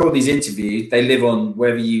 You record these interviews, they live on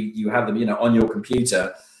wherever you have them, you know, on your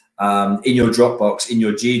computer, in your Dropbox, in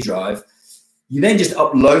your G Drive. You then just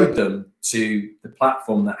upload them to the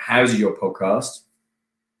platform that houses your podcast,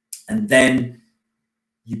 and then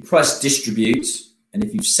you press distribute. And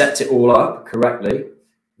if you've set it all up correctly,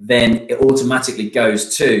 then it automatically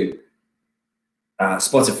goes to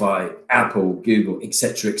Spotify, Apple, Google,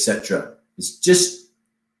 etc., etc.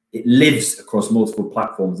 It lives across multiple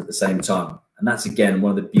platforms at the same time. And that's, again,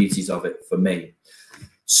 one of the beauties of it for me.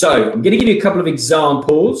 So I'm going to give you a couple of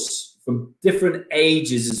examples from different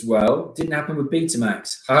ages as well. Didn't happen with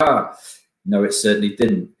Betamax. Ha! No, it certainly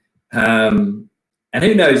didn't. And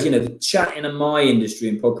who knows, you know, the chat in my industry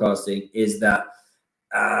in podcasting is that,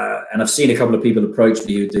 and I've seen a couple of people approach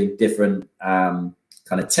me who are doing different kind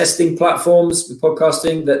of testing platforms with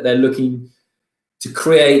podcasting, that they're looking to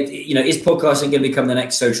create, you know, is podcasting going to become the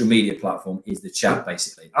next social media platform? Is the chat,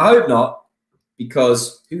 basically. I hope not,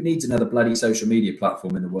 because who needs another bloody social media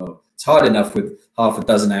platform in the world? It's hard enough with half a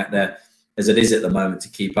dozen out there as it is at the moment to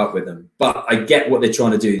keep up with them. But I get what they're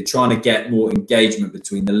trying to do. They're trying to get more engagement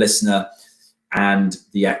between the listener and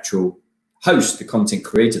the actual host, the content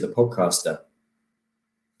creator, the podcaster.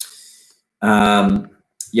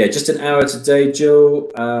 Yeah, just an hour today, Jill.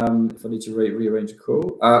 If I need to rearrange a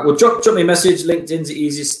call, well, drop me a message. LinkedIn's the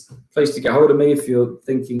easiest place to get hold of me if you're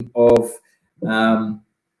thinking of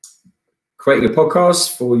creating a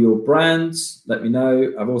podcast for your brand. Let me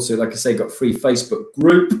know. I've also, like I say, got a free Facebook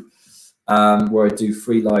group where I do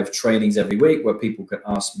free live trainings every week where people can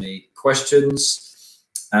ask me questions.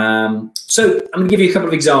 So I'm going to give you a couple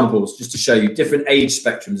of examples just to show you different age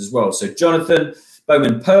spectrums as well. So Jonathan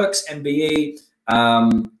Bowman Perks, MBE,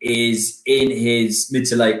 is in his mid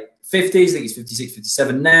to late 50s. I think he's 56,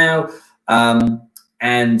 57 now.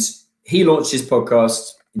 And he launched his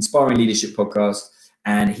podcast, Inspiring Leadership Podcast,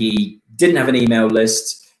 and he didn't have an email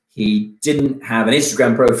list. He didn't have an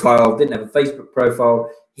Instagram profile, didn't have a Facebook profile.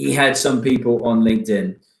 He had some people on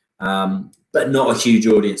LinkedIn, but not a huge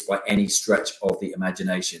audience by any stretch of the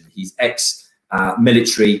imagination. He's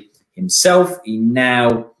ex-military himself. He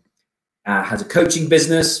now has a coaching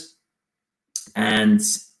business, and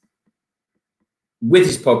with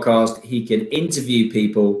his podcast, he can interview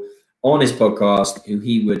people on his podcast who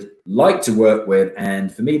he would like to work with.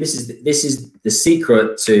 And for me, this is the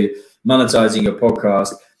secret to monetizing your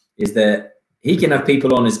podcast, is that he can have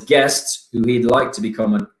people on as guests who he'd like to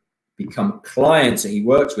become clients that he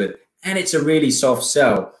works with. And it's a really soft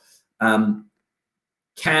sell. Can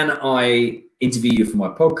I interview you for my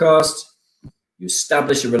podcast? You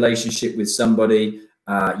establish a relationship with somebody.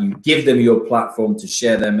 You give them your platform to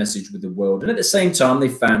share their message with the world. And at the same time, they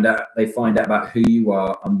find out about who you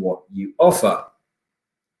are and what you offer.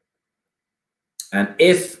 And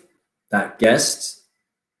if that guest,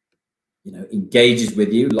 engages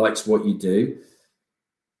with you, likes what you do,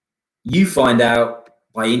 you find out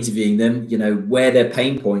by interviewing them, where their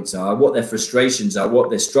pain points are, what their frustrations are, what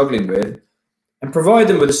they're struggling with, and provide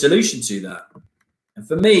them with a solution to that. And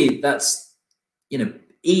for me, that's,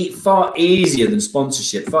 far easier than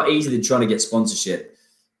sponsorship, far easier than trying to get sponsorship,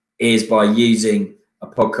 is by using a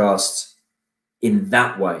podcast in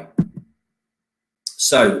that way.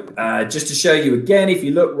 So just to show you again, if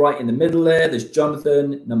you look right in the middle there's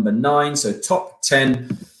Jonathan, number 9. So top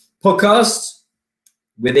 10 podcasts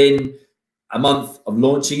within a month of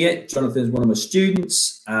launching it. Jonathan's one of my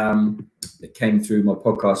students that came through my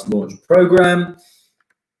podcast launch program.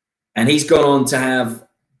 And he's gone on to have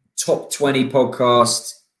top 20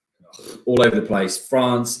 podcasts all over the place: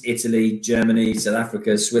 France, Italy, Germany, South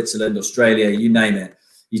Africa, Switzerland, Australia, you name it.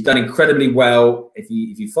 He's done incredibly well. If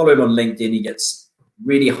you follow him on LinkedIn, he gets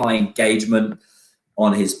really high engagement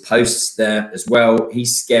on his posts there as well. He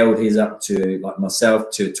scaled his up to, like myself,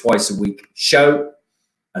 to a twice a week show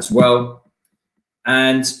as well.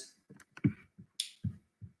 And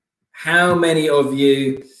how many of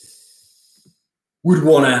you would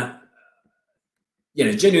want to,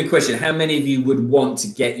 genuine question, how many of you would want to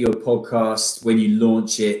get your podcast when you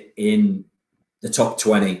launch it in the top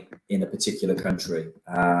 20 in a particular country?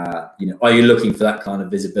 Are you looking for that kind of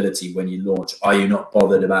visibility when you launch? Are you not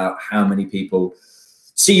bothered about how many people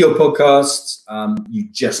see your podcast? You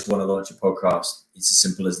just want to launch a podcast. It's as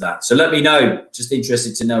simple as that. So let me know. Just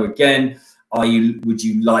interested to know again, would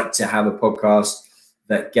you like to have a podcast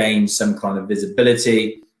that gains some kind of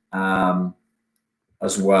visibility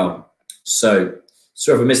as well? So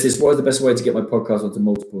sorry if I missed this. What is the best way to get my podcast onto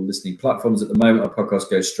multiple listening platforms? At the moment, my podcast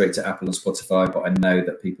goes straight to Apple and Spotify, but I know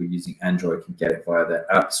that people using Android can get it via their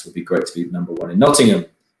apps. It would be great to be number 1 in Nottingham.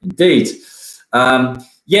 Indeed.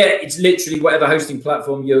 Yeah, it's literally whatever hosting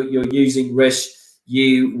platform you're using, Rish,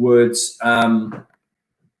 you would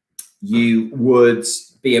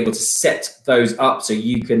be able to set those up, so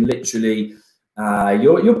you can literally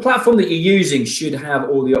your platform that you're using should have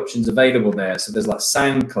all the options available there. So there's like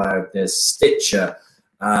SoundCloud, there's Stitcher,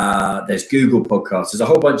 there's Google Podcasts, there's a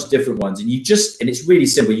whole bunch of different ones, and it's really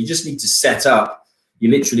simple. You just need to set up. You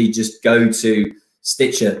literally just go to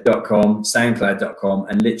Stitcher.com, SoundCloud.com,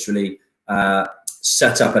 and literally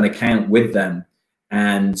set up an account with them,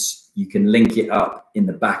 and you can link it up in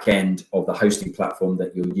the back end of the hosting platform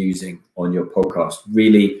that you're using on your podcast.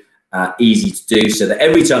 Really easy to do, so that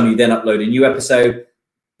every time you then upload a new episode,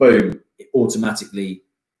 boom, it automatically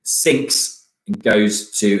syncs and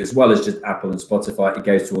goes to, as well as just Apple and Spotify, it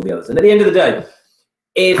goes to all the others. And at the end of the day,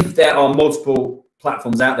 if there are multiple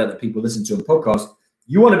platforms out there that people listen to on podcasts,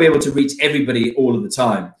 you want to be able to reach everybody all of the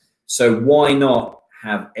time. So why not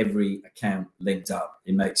have every account linked up?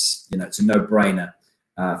 It makes, it's a no-brainer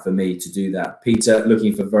for me to do that. Peter,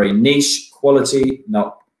 looking for very niche quality,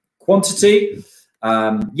 not quantity.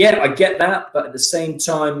 Yeah, I get that, but at the same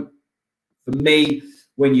time, for me,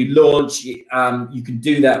 when you launch, you can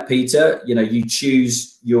do that, Peter. You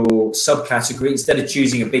choose your subcategory. Instead of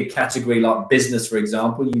choosing a big category like business, for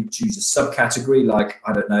example, you choose a subcategory like,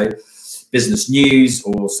 I don't know, business news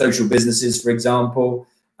or social businesses, for example,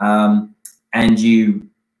 and you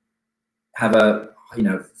have a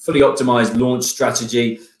fully optimized launch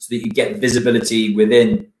strategy so that you get visibility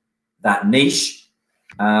within that niche.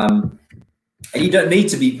 And you don't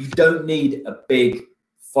need a big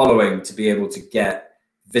following to be able to get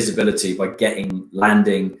visibility by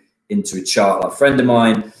landing into a chart. Like a friend of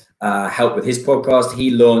mine helped with his podcast. He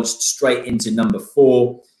launched straight into number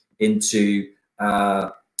 4 into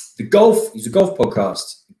the golf. He's a golf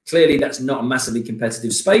podcast. Clearly, that's not a massively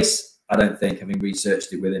competitive space, I don't think, having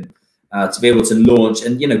researched it with him, to be able to launch.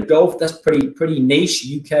 And, you know, golf, that's pretty niche,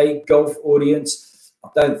 UK golf audience. I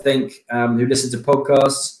don't think who listen to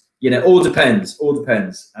podcasts, you know, all depends.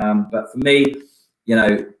 But for me, you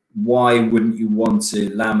know, why wouldn't you want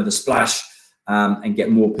to land with a splash and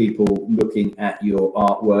get more people looking at your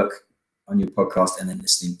artwork on your podcast and then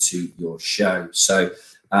listening to your show? So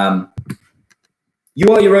you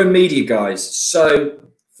are your own media, guys. So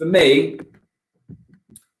for me,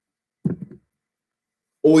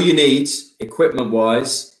 all you need,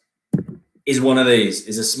 equipment-wise, is one of these,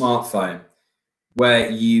 is a smartphone, where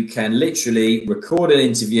you can literally record an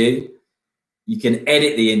interview, you can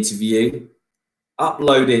edit the interview,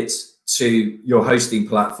 upload it to your hosting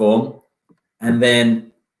platform, and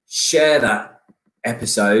then share that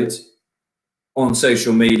episode on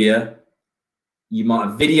social media. You might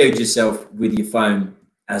have videoed yourself with your phone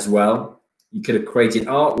as well. You could have created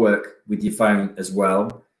artwork with your phone as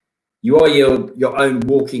well. You are your own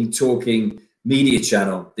walking, talking media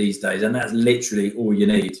channel these days, and that's literally all you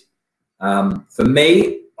need. For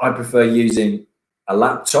me, I prefer using a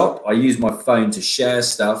laptop. I use my phone to share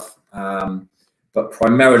stuff, but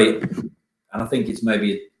primarily, and I think it's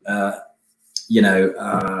maybe, you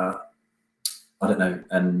know, I don't know,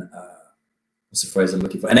 what's the phrase I'm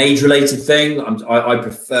looking for? An age-related thing. I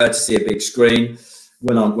prefer to see a big screen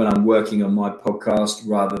when I'm working on my podcast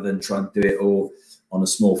rather than trying to do it all on a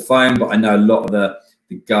small phone. But I know a lot of the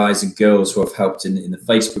guys and girls who have helped in the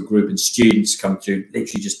Facebook group and students come through,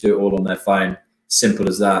 literally just do it all on their phone. Simple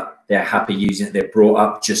as that. They're happy using it. They're brought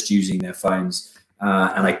up just using their phones.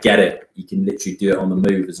 And I get it. You can literally do it on the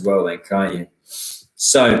move as well then, can't you?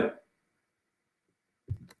 So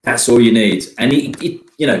that's all you need. And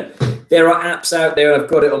you know, there are apps out there. I've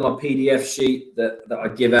got it on my PDF sheet that I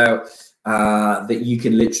give out that you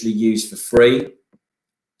can literally use for free.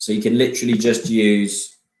 So you can literally just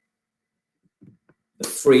use the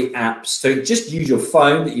free apps. So just use your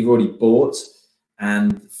phone that you've already bought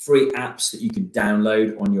and free apps that you can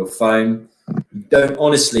download on your phone. You don't,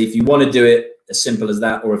 honestly, if you want to do it as simple as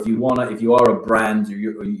that, or if you are a brand, or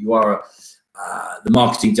you are the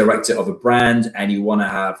marketing director of a brand and you want to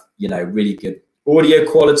have, you know, really good audio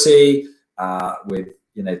quality with,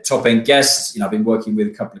 you know, top end guests. You know, I've been working with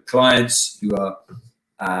a couple of clients who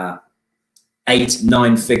are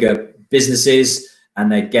 8-9 figure businesses, and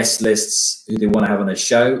their guest lists who they want to have on their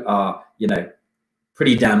show are, you know,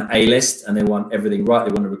 pretty damn A-list, and they want everything right.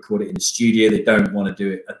 They want to record it in the studio. They don't want to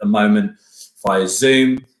do it at the moment via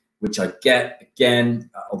Zoom, which I get. Again,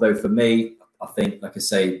 although for me, I think, like I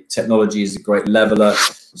say, technology is a great leveler.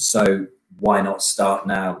 So why not start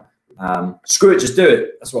now? Screw it, just do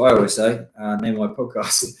it. That's what I always say. Name my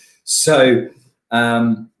podcast. So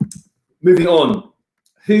moving on.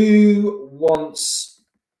 Who wants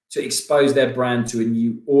to expose their brand to a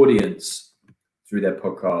new audience through their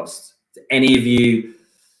podcast? Do any of you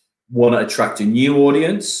want to attract a new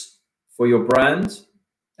audience for your brand?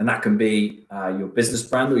 And that can be your business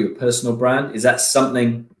brand or your personal brand. Is that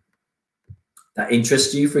something that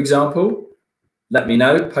interests you, for example? Let me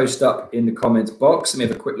know. Post up in the comments box. Let me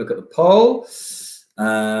have a quick look at the poll.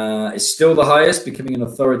 It's still the highest, becoming an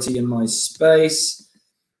authority in my space.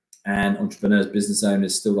 And entrepreneurs, business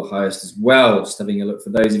owners, still the highest as well. Just having a look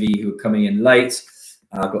for those of you who are coming in late.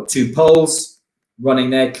 I've got 2 polls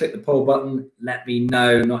running there. Click the poll button. Let me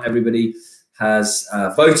know. Not everybody has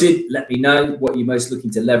voted. Let me know what you're most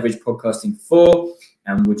looking to leverage podcasting for.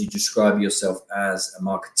 And would you describe yourself as a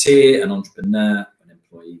marketeer, an entrepreneur, an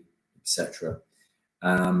employee, etc.?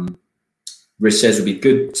 Rich says it would be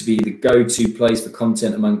good to be the go-to place for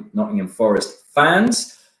content among Nottingham Forest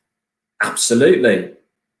fans. Absolutely.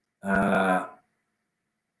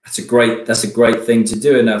 That's a great thing to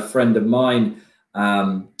do. And a friend of mine,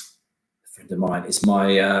 it's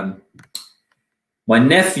my my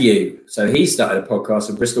nephew. So he started a podcast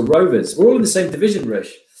with Bristol Rovers. We're all in the same division,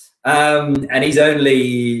 Rich. And he's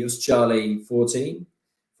only, it was Charlie, 14.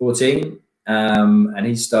 And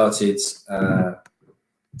he started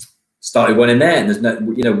one in there. And there's no,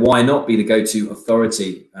 you know, why not be the go-to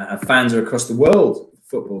authority? Fans are across the world.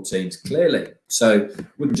 Football teams, clearly. So it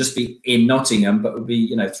wouldn't just be in Nottingham, but it would be,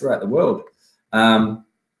 you know, throughout the world.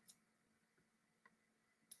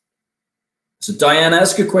 So Diana,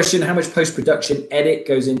 that's a good question. How much post-production edit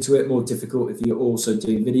goes into it? More difficult if you're also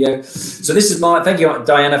doing video. So this is thank you,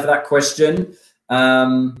 Diana, for that question.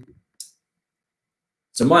 So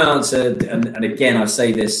my answer, and again, I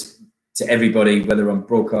say this to everybody, whether I'm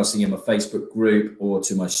broadcasting in my Facebook group or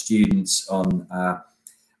to my students on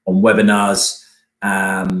webinars,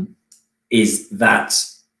 is that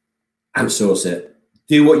outsource it.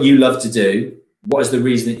 Do what you love to do. What is the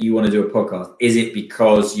reason that you want to do a podcast? Is it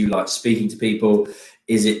because you like speaking to people?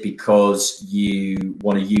 Is it because you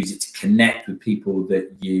want to use it to connect with people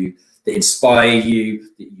that inspire you,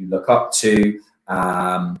 that you look up to?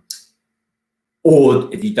 Or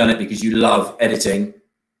if you've done it because you love editing?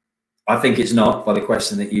 I think it's not, by the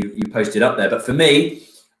question that you posted up there. But for me,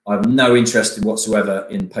 I have no interest whatsoever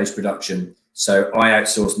in post-production. So I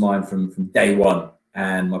outsourced mine from day one,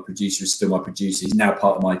 and my producer is still my producer. He's now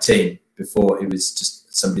part of my team. Before, it was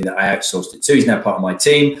just somebody that I outsourced it to. He's now part of my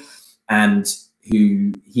team, and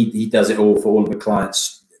he does it all for all of the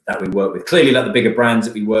clients that we work with. Clearly, like the bigger brands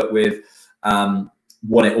that we work with,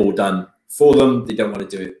 want it all done for them. They don't want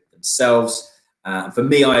to do it themselves. For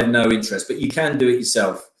me, I have no interest, but you can do it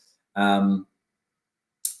yourself. And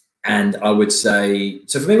I would say,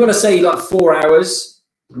 so for me, when I say like 4 hours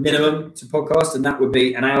minimum to podcast, and that would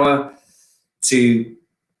be an hour to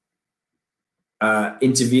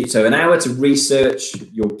interview, so an hour to research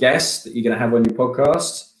your guest that you're going to have on your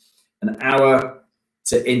podcast, an hour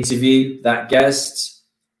to interview that guest,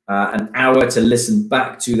 an hour to listen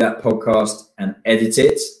back to that podcast and edit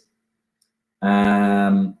it,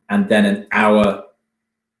 and then an hour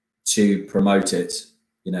to promote it,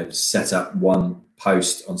 set up one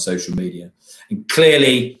post on social media. And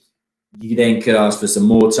clearly you then could ask for some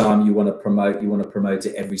more time. You want to promote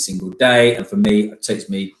it every single day. And for me, it takes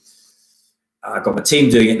me, I've got my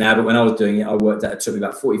team doing it now, but when I was doing it, I worked out it took me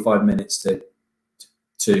about 45 minutes to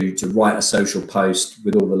write a social post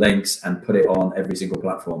with all the links and put it on every single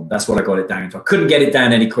platform. That's what I got it down to. I couldn't get it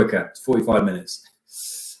down any quicker. It's 45 minutes.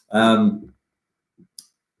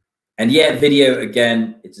 And yeah, video,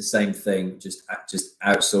 again, it's the same thing, just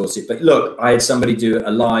outsource it. But look, I had somebody do a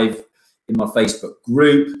live in my Facebook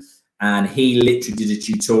group, and he literally did a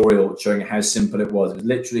tutorial showing how simple it was. It was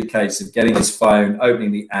literally a case of getting his phone,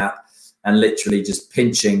 opening the app, and literally just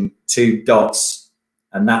pinching 2 dots,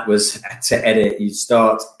 and that was to edit. You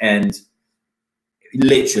start, and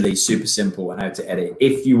literally super simple how to edit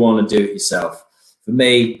if you want to do it yourself. For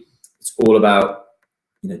me, it's all about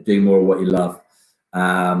doing more of what you love.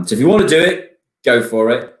 So if you want to do it, go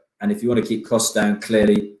for it. And if you want to keep costs down,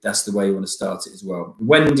 clearly that's the way you want to start it as well.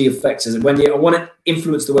 Wendy Effects says, Wendy, I want to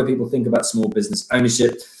influence the way people think about small business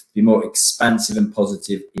ownership, be more expansive and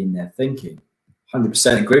positive in their thinking.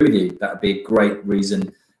 100% agree with you. That would be a great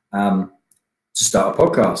reason to start a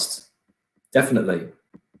podcast. Definitely.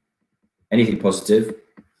 Anything positive.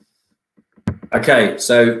 Okay,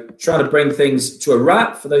 so trying to bring things to a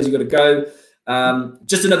wrap for those who've got to go.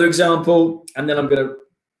 Just another example, and then I'm going to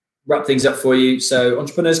wrap things up for you. So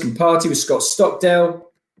Entrepreneurs Can Party with Scott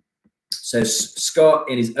Stockdale. So Scott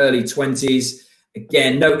in his early 20s,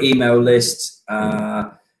 again, no email list,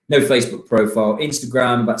 no Facebook profile,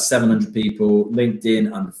 Instagram about 700 people,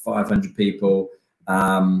 LinkedIn under 500 people,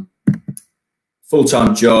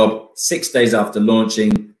 full-time job. 6 days after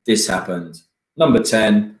launching, this happened. Number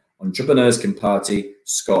 10, Entrepreneurs Can Party,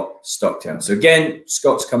 Scott Stockdale. So again,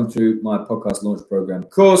 Scott's come through my podcast launch program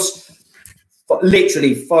course, but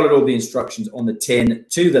literally followed all the instructions on the tin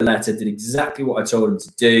to the letter, did exactly what I told him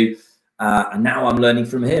to do. And now I'm learning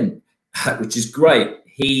from him, which is great.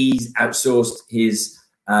 He's outsourced his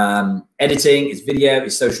editing, his video,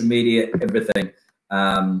 his social media, everything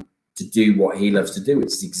to do what he loves to do, which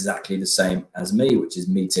is exactly the same as me, which is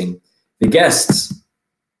meeting the guests.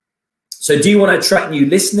 So do you want to attract new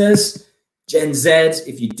listeners? Gen Z,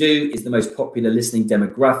 if you do, is the most popular listening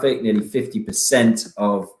demographic. Nearly 50%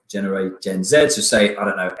 of Gen Z, so say, I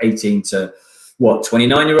don't know, 18 to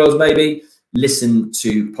 29-year-olds maybe, listen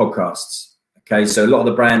to podcasts. Okay, so a lot of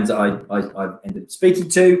the brands that I ended up speaking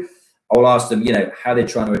to, I'll ask them, how they're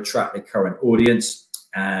trying to attract their current audience.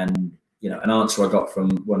 And, an answer I got from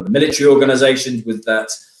one of the military organizations was that,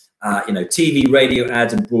 TV, radio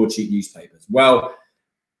ads, and broadsheet newspapers. Well,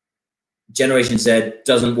 Generation Z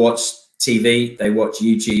doesn't watch TV, they watch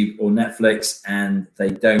YouTube or Netflix, and they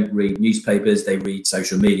don't read newspapers, they read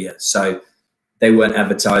social media. So they weren't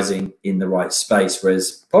advertising in the right space,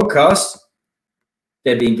 whereas podcasts,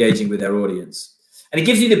 they'd be engaging with their audience. And it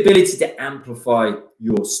gives you the ability to amplify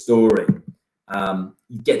your story.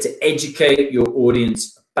 You get to educate your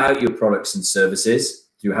audience about your products and services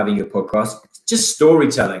through having your podcast. It's just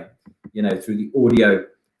storytelling, through the audio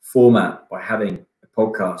format by having a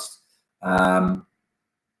podcast. When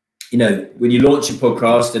you launch a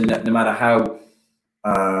podcast, and no matter how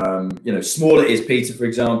small it is, Peter, for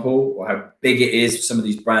example, or how big it is, some of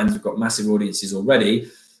these brands have got massive audiences already.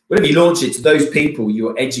 whenever you launch it to those people,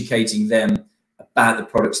 you're educating them about the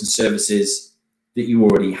products and services that you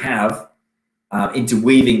already have,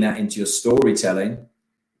 interweaving that into your storytelling,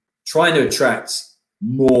 trying to attract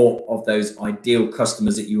more of those ideal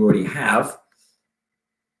customers that you already have,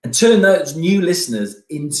 and turn those new listeners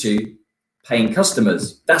into paying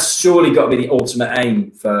customers. That's surely got to be the ultimate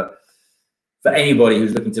aim for anybody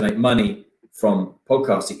who's looking to make money from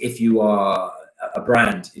podcasting. If you are a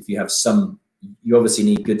brand, if you have you obviously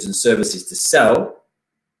need goods and services to sell.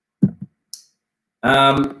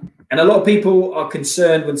 And a lot of people are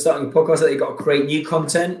concerned when starting a podcast that they've got to create new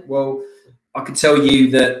content. Well, I can tell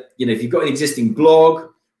you that, if you've got an existing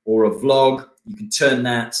blog or a vlog, you can turn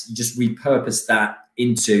that, you just repurpose that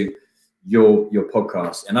into your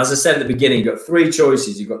podcast. And as I said at the beginning, you've got three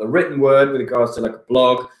choices. You've got the written word with regards to like a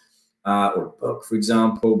blog or a book, for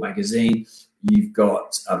example, magazine. You've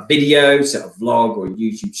got a video, so a vlog or a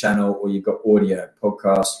YouTube channel, or you've got audio,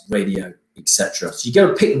 podcast, radio, etc. So you got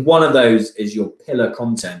to pick one of those as your pillar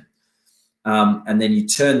content. And then you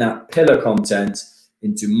turn that pillar content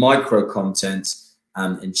into micro content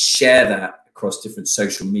and share that across different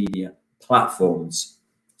social media platforms.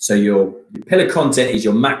 So your pillar content is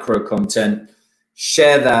your macro content.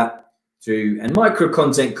 Share that through, and micro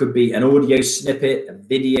content could be an audio snippet, a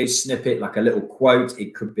video snippet, like a little quote.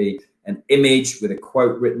 It could be an image with a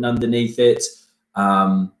quote written underneath it.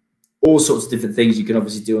 All sorts of different things you can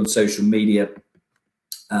obviously do on social media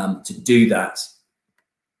to do that.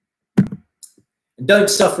 And don't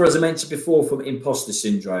suffer, as I mentioned before, from imposter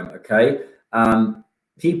syndrome, okay?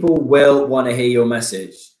 People will want to hear your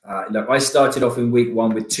message. Look, I started off in week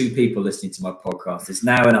 1 with 2 people listening to my podcast. It's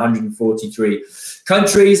now in 143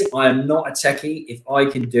 countries. I am not a techie. If I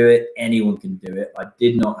can do it, anyone can do it. I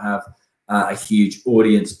did not have a huge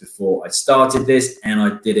audience before I started this, and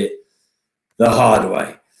I did it the hard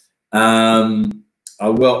way. I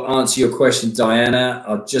will answer your question, Diana.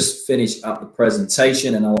 I'll just finish up the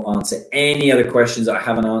presentation and I'll answer any other questions that I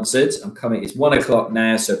haven't answered. It's 1 o'clock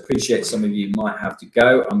now, so appreciate some of you might have to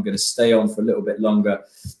go. I'm going to stay on for a little bit longer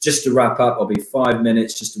just to wrap up. I'll be 5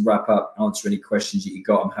 minutes just to wrap up, answer any questions that you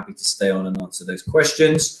got. I'm happy to stay on and answer those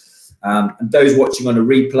questions. And those watching on a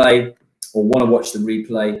replay or want to watch the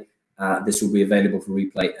replay, this will be available for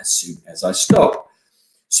replay as soon as I stop.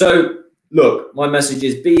 So, look, my message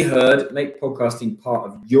is be heard, make podcasting part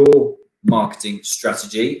of your marketing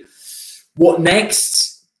strategy. What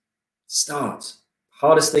next? Start.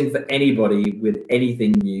 Hardest thing for anybody with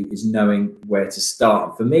anything new is knowing where to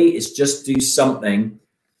start. For me, it's just do something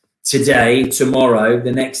today, tomorrow,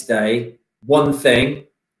 the next day, one thing,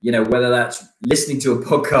 whether that's listening to a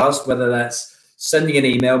podcast, whether that's sending an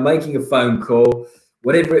email, making a phone call,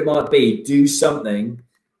 whatever it might be, do something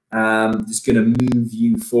that's going to move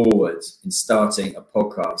you forward in starting a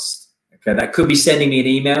podcast. Okay, that could be sending me an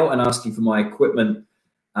email and asking for my equipment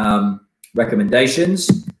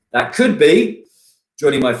recommendations. That could be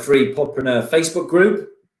joining my free Podpreneur Facebook group,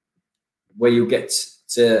 where you'll get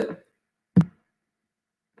to,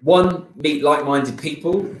 one, meet like-minded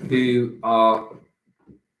people who are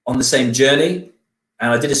on the same journey.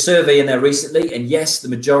 And I did a survey in there recently, and yes, the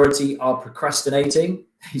majority are procrastinating.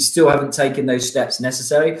 You still haven't taken those steps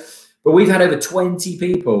necessary. But we've had over 20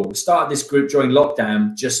 people. We started this group during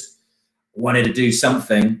lockdown, just wanted to do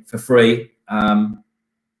something for free. I've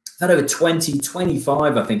had over 20,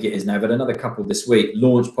 25, I think it is now, but another couple this week,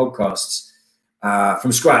 launch podcasts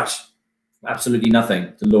from scratch. Absolutely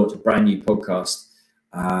nothing to launch a brand new podcast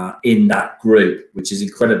in that group, which is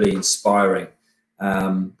incredibly inspiring.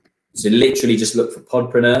 So literally just look for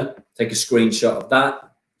Podpreneur, take a screenshot of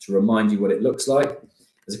that to remind you what it looks like.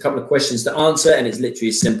 There's a couple of questions to answer, and it's literally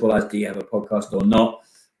as simple as, do you have a podcast or not?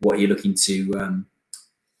 What are you looking to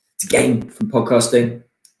gain from podcasting?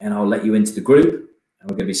 And I'll let you into the group. And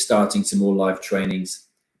we're going to be starting some more live trainings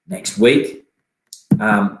next week.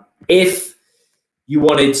 If you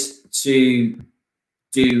wanted to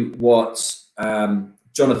do what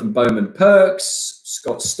Jonathan Bowman Perks,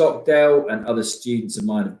 Scott Stockdale, and other students of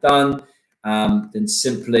mine have done, then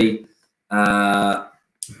simply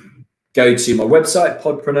go to my website,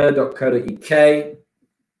 podpreneur.co.uk.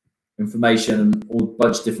 Information on all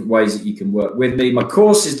bunch of different ways that you can work with me. My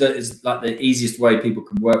course is like the easiest way people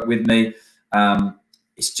can work with me.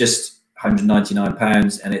 It's just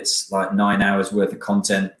 £199, and it's like 9 hours worth of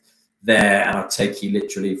content there, and I'll take you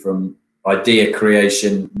literally from idea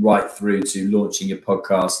creation right through to launching your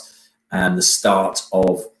podcast and the start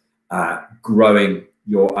of growing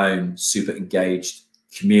your own super engaged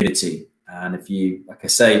community. And if you, like I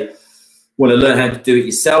say, want to learn how to do it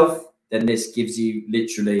yourself, then this gives you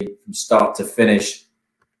literally from start to finish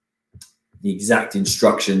the exact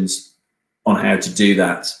instructions on how to do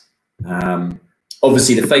that.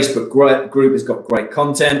 Obviously, the Facebook group has got great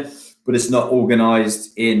content, but it's not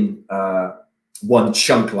organized in one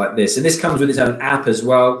chunk like this. And this comes with its own app as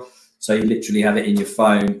well. So you literally have it in your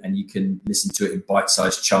phone and you can listen to it in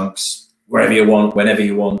bite-sized chunks, wherever you want, whenever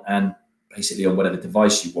you want, and basically on whatever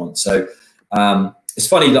device you want. So it's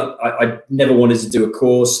funny that I never wanted to do a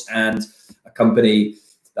course, and a company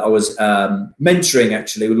that I was mentoring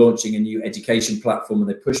actually were launching a new education platform, and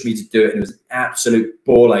they pushed me to do it. And it was an absolute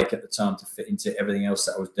ball ache at the time to fit into everything else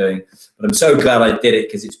that I was doing. But I'm so glad I did it,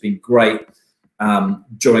 because it's been great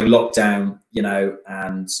during lockdown, you know,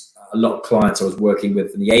 and a lot of clients I was working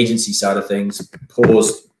with in the agency side of things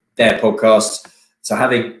paused their podcasts. So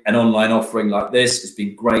having an online offering like this has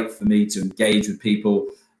been great for me to engage with people.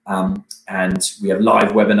 And we have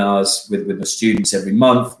live webinars with my students every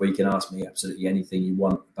month where you can ask me absolutely anything you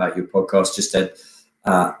want about your podcast. Just had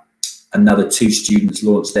another 2 students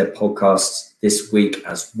launch their podcasts this week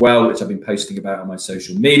as well, which I've been posting about on my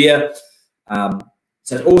social media.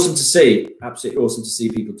 So it's awesome to see, absolutely awesome to see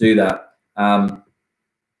people do that.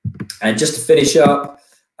 And just to finish up,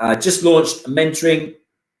 just launched a mentoring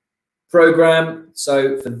program.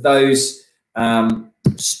 So for those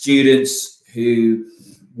students who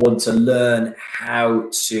want to learn how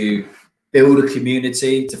to build a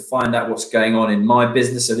community, to find out what's going on in my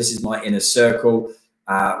business. So this is my inner circle,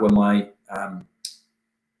 where my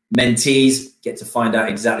mentees get to find out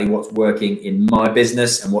exactly what's working in my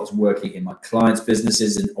business and what's working in my clients'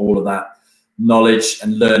 businesses, and all of that knowledge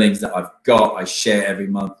and learnings that I've got, I share every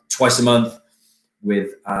month, twice a month,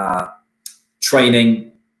 with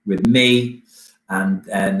training with me, and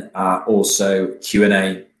then also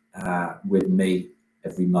Q&A with me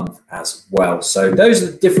every month as well. So those are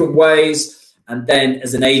the different ways. And then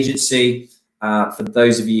as an agency, for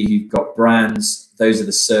those of you who've got brands, those are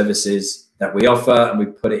the services that we offer, and we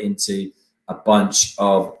put it into a bunch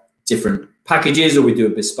of different packages, or we do a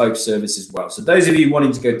bespoke service as well. So those of you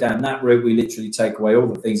wanting to go down that route, we literally take away all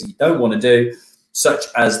the things that you don't want to do, such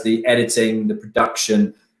as the editing, the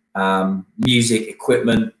production, music,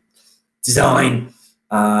 equipment, design,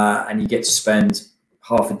 and you get to spend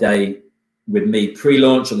half a day with me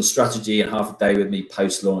pre-launch on the strategy and half a day with me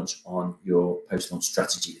post-launch on your post-launch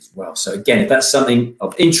strategy as well. So again, if that's something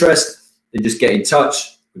of interest, then just get in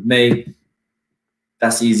touch with me.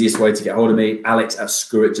 That's the easiest way to get hold of me,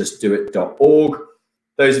 alex@screwitjustdoit.org.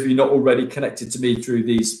 Those of you not already connected to me through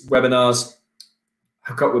these webinars,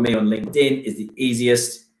 hook up with me on LinkedIn is the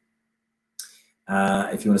easiest.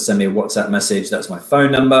 If you want to send me a WhatsApp message, that's my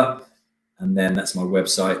phone number. And then that's my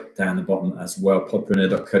website down the bottom as well,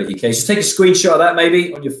 podpreneur.co.uk. So take a screenshot of that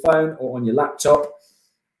maybe on your phone or on your laptop.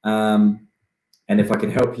 And if I can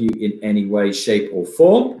help you in any way, shape or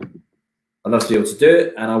form, I'd love to be able to do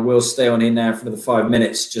it. And I will stay on here now for another 5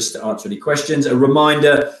 minutes just to answer any questions. A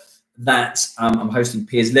reminder that I'm hosting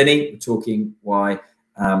Piers Linney. We're talking why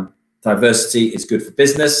diversity is good for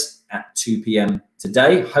business at 2 p.m.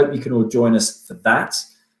 today. Hope you can all join us for that.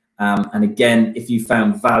 And again, if you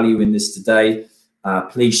found value in this today,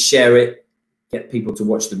 please share it, get people to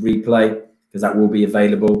watch the replay, because that will be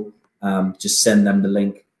available. Just send them the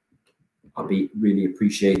link. I'll be really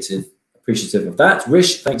appreciative of that.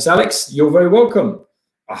 Rish, thanks, Alex. You're very welcome.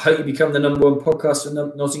 I hope you become the #1 podcast for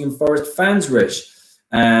Nottingham Forest fans, Rish.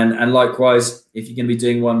 And likewise, if you're going to be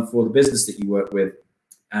doing one for the business that you work with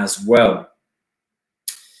as well.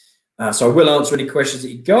 So I will answer any questions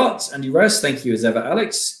that you got. Andy Rose, thank you as ever,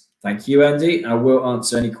 Alex. Thank you, Andy. I will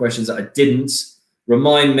answer any questions that I didn't.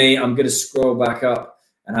 Remind me, I'm going to scroll back up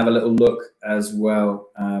and have a little look as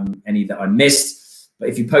well, any that I missed. But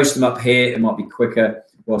if you post them up here, it might be quicker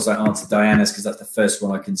whilst I answer Diana's, because that's the first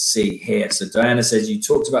one I can see here. So Diana says, you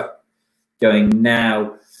talked about going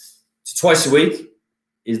now to twice a week.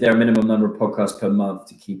 Is there a minimum number of podcasts per month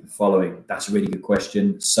to keep a following? That's a really good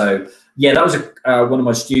question. So yeah, that was one of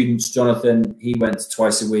my students, Jonathan. He went to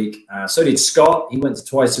twice a week. So did Scott. He went to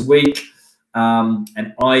twice a week.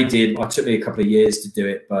 And I did. It took me a couple of years to do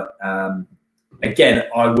it. But again,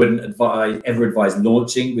 I wouldn't ever advise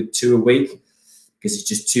launching with 2 a week, because it's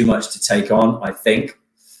just too much to take on, I think,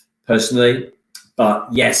 personally.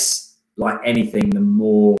 But yes, like anything, the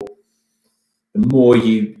more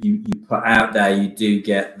you put out there, you do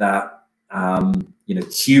get that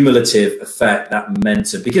cumulative effect, that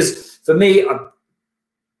momentum. Because for me,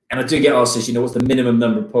 I do get asked this, what's the minimum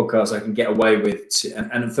number of podcasts I can get away with?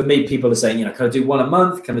 And for me, people are saying, can I do one a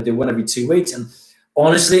month? Can I do one every 2 weeks? And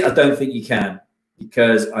honestly, I don't think you can,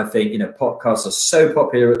 because I think podcasts are so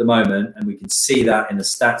popular at the moment, and we can see that in the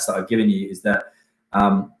stats that I've given you, is that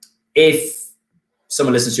if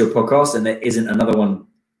someone listens to your podcast and there isn't another one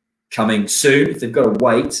coming soon, if they've got to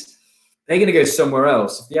wait, they're going to go somewhere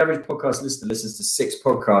else. If the average podcast listener listens to 6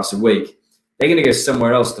 podcasts a week, they're going to go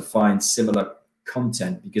somewhere else to find similar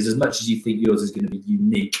content, because as much as you think yours is going to be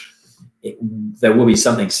unique, there will be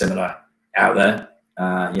something similar out there,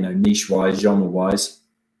 niche-wise, genre-wise.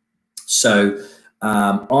 So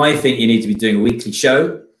I think you need to be doing a weekly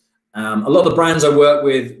show. A lot of the brands I work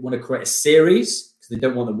with want to create a series because they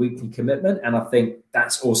don't want a weekly commitment. And I think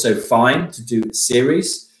that's also fine to do a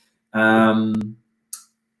series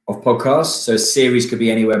of podcasts. So a series could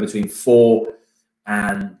be anywhere between 4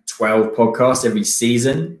 and 12 podcasts every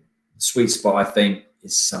season. The sweet spot, I think,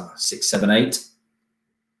 is 6, 7, 8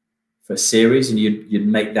 for a series. And you'd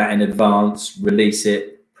make that in advance, release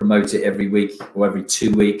it, promote it every week or every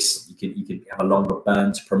 2 weeks. You could have a longer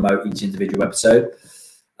burn to promote each individual episode.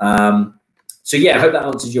 So yeah, I hope that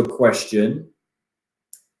answers your question.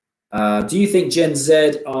 Do you think Gen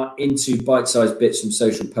Z are into bite-sized bits from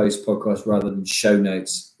social posts, podcasts, rather than show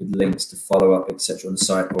notes with links to follow up, etc. on the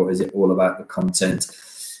site, or is it all about the content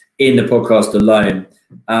in the podcast alone?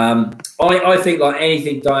 I think, like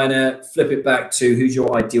anything, Diana, flip it back to who's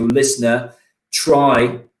your ideal listener.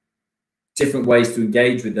 Try different ways to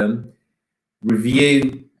engage with them.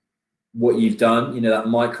 Review what you've done, that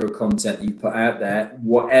micro content that you put out there.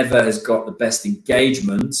 Whatever has got the best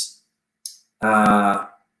engagement,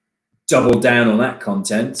 double down on that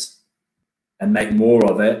content and make more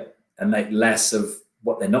of it and make less of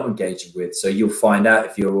what they're not engaging with. So you'll find out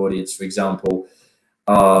if your audience, for example,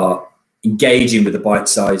 are engaging with the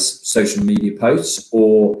bite-sized social media posts,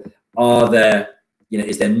 or are there,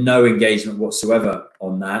 is there no engagement whatsoever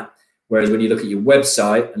on that? Whereas when you look at your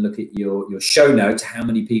website and look at your show notes, how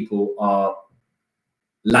many people are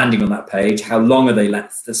landing on that page? How long are they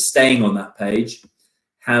staying on that page?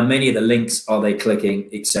 How many of the links are they clicking,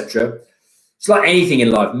 etc.? It's like anything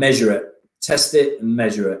in life. Measure it, test it, and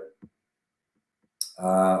measure it.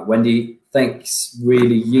 Wendy, thanks.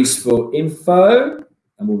 Really useful info,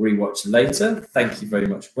 and we'll rewatch later. Thank you very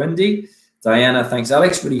much, Wendy. Diana, thanks,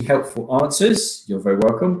 Alex. Really helpful answers. You're very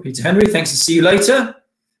welcome. Peter Henry, thanks, and see you later.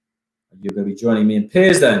 You're going to be joining me and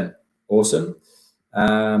Piers then. Awesome.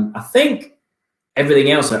 I think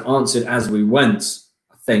everything else I answered as we went,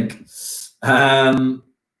 I think.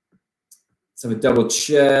 Let's have a double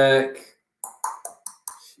check.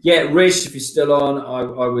 Yeah, Rish, if you're still on,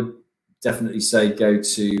 I would definitely say go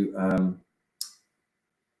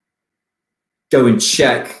and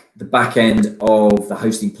check the back end of the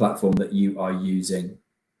hosting platform that you are using.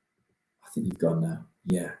 I think you've gone now.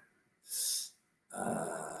 Yeah.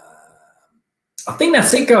 I think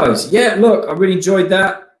that's it, guys. Yeah, look, I really enjoyed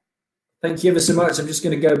that. Thank you ever so much. I'm just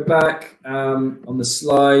going to go back on the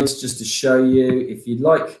slides just to show you, if you'd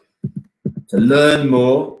like to learn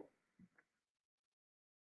more,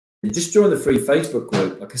 just join the free Facebook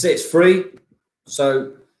group. Like I say, it's free.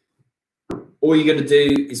 So all you're going to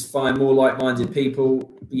do is find more like-minded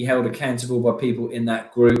people, be held accountable by people in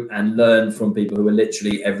that group, and learn from people who are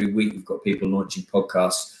literally every week. We've got people launching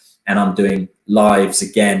podcasts, and I'm doing lives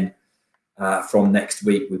again from next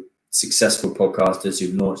week with successful podcasters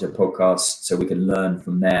who've launched their podcasts, so we can learn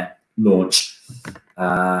from their launch.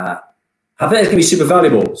 I think it's going to be super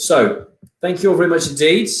valuable. So thank you all very much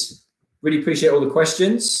indeed. Really appreciate all the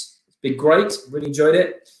questions. It's been great. Really enjoyed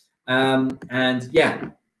it. And yeah,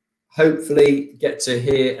 hopefully get to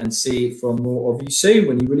hear and see from more of you soon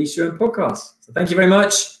when you release your own podcast. So thank you very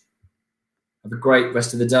much. Have a great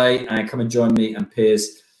rest of the day, and come and join me and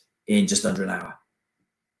Piers in just under an hour.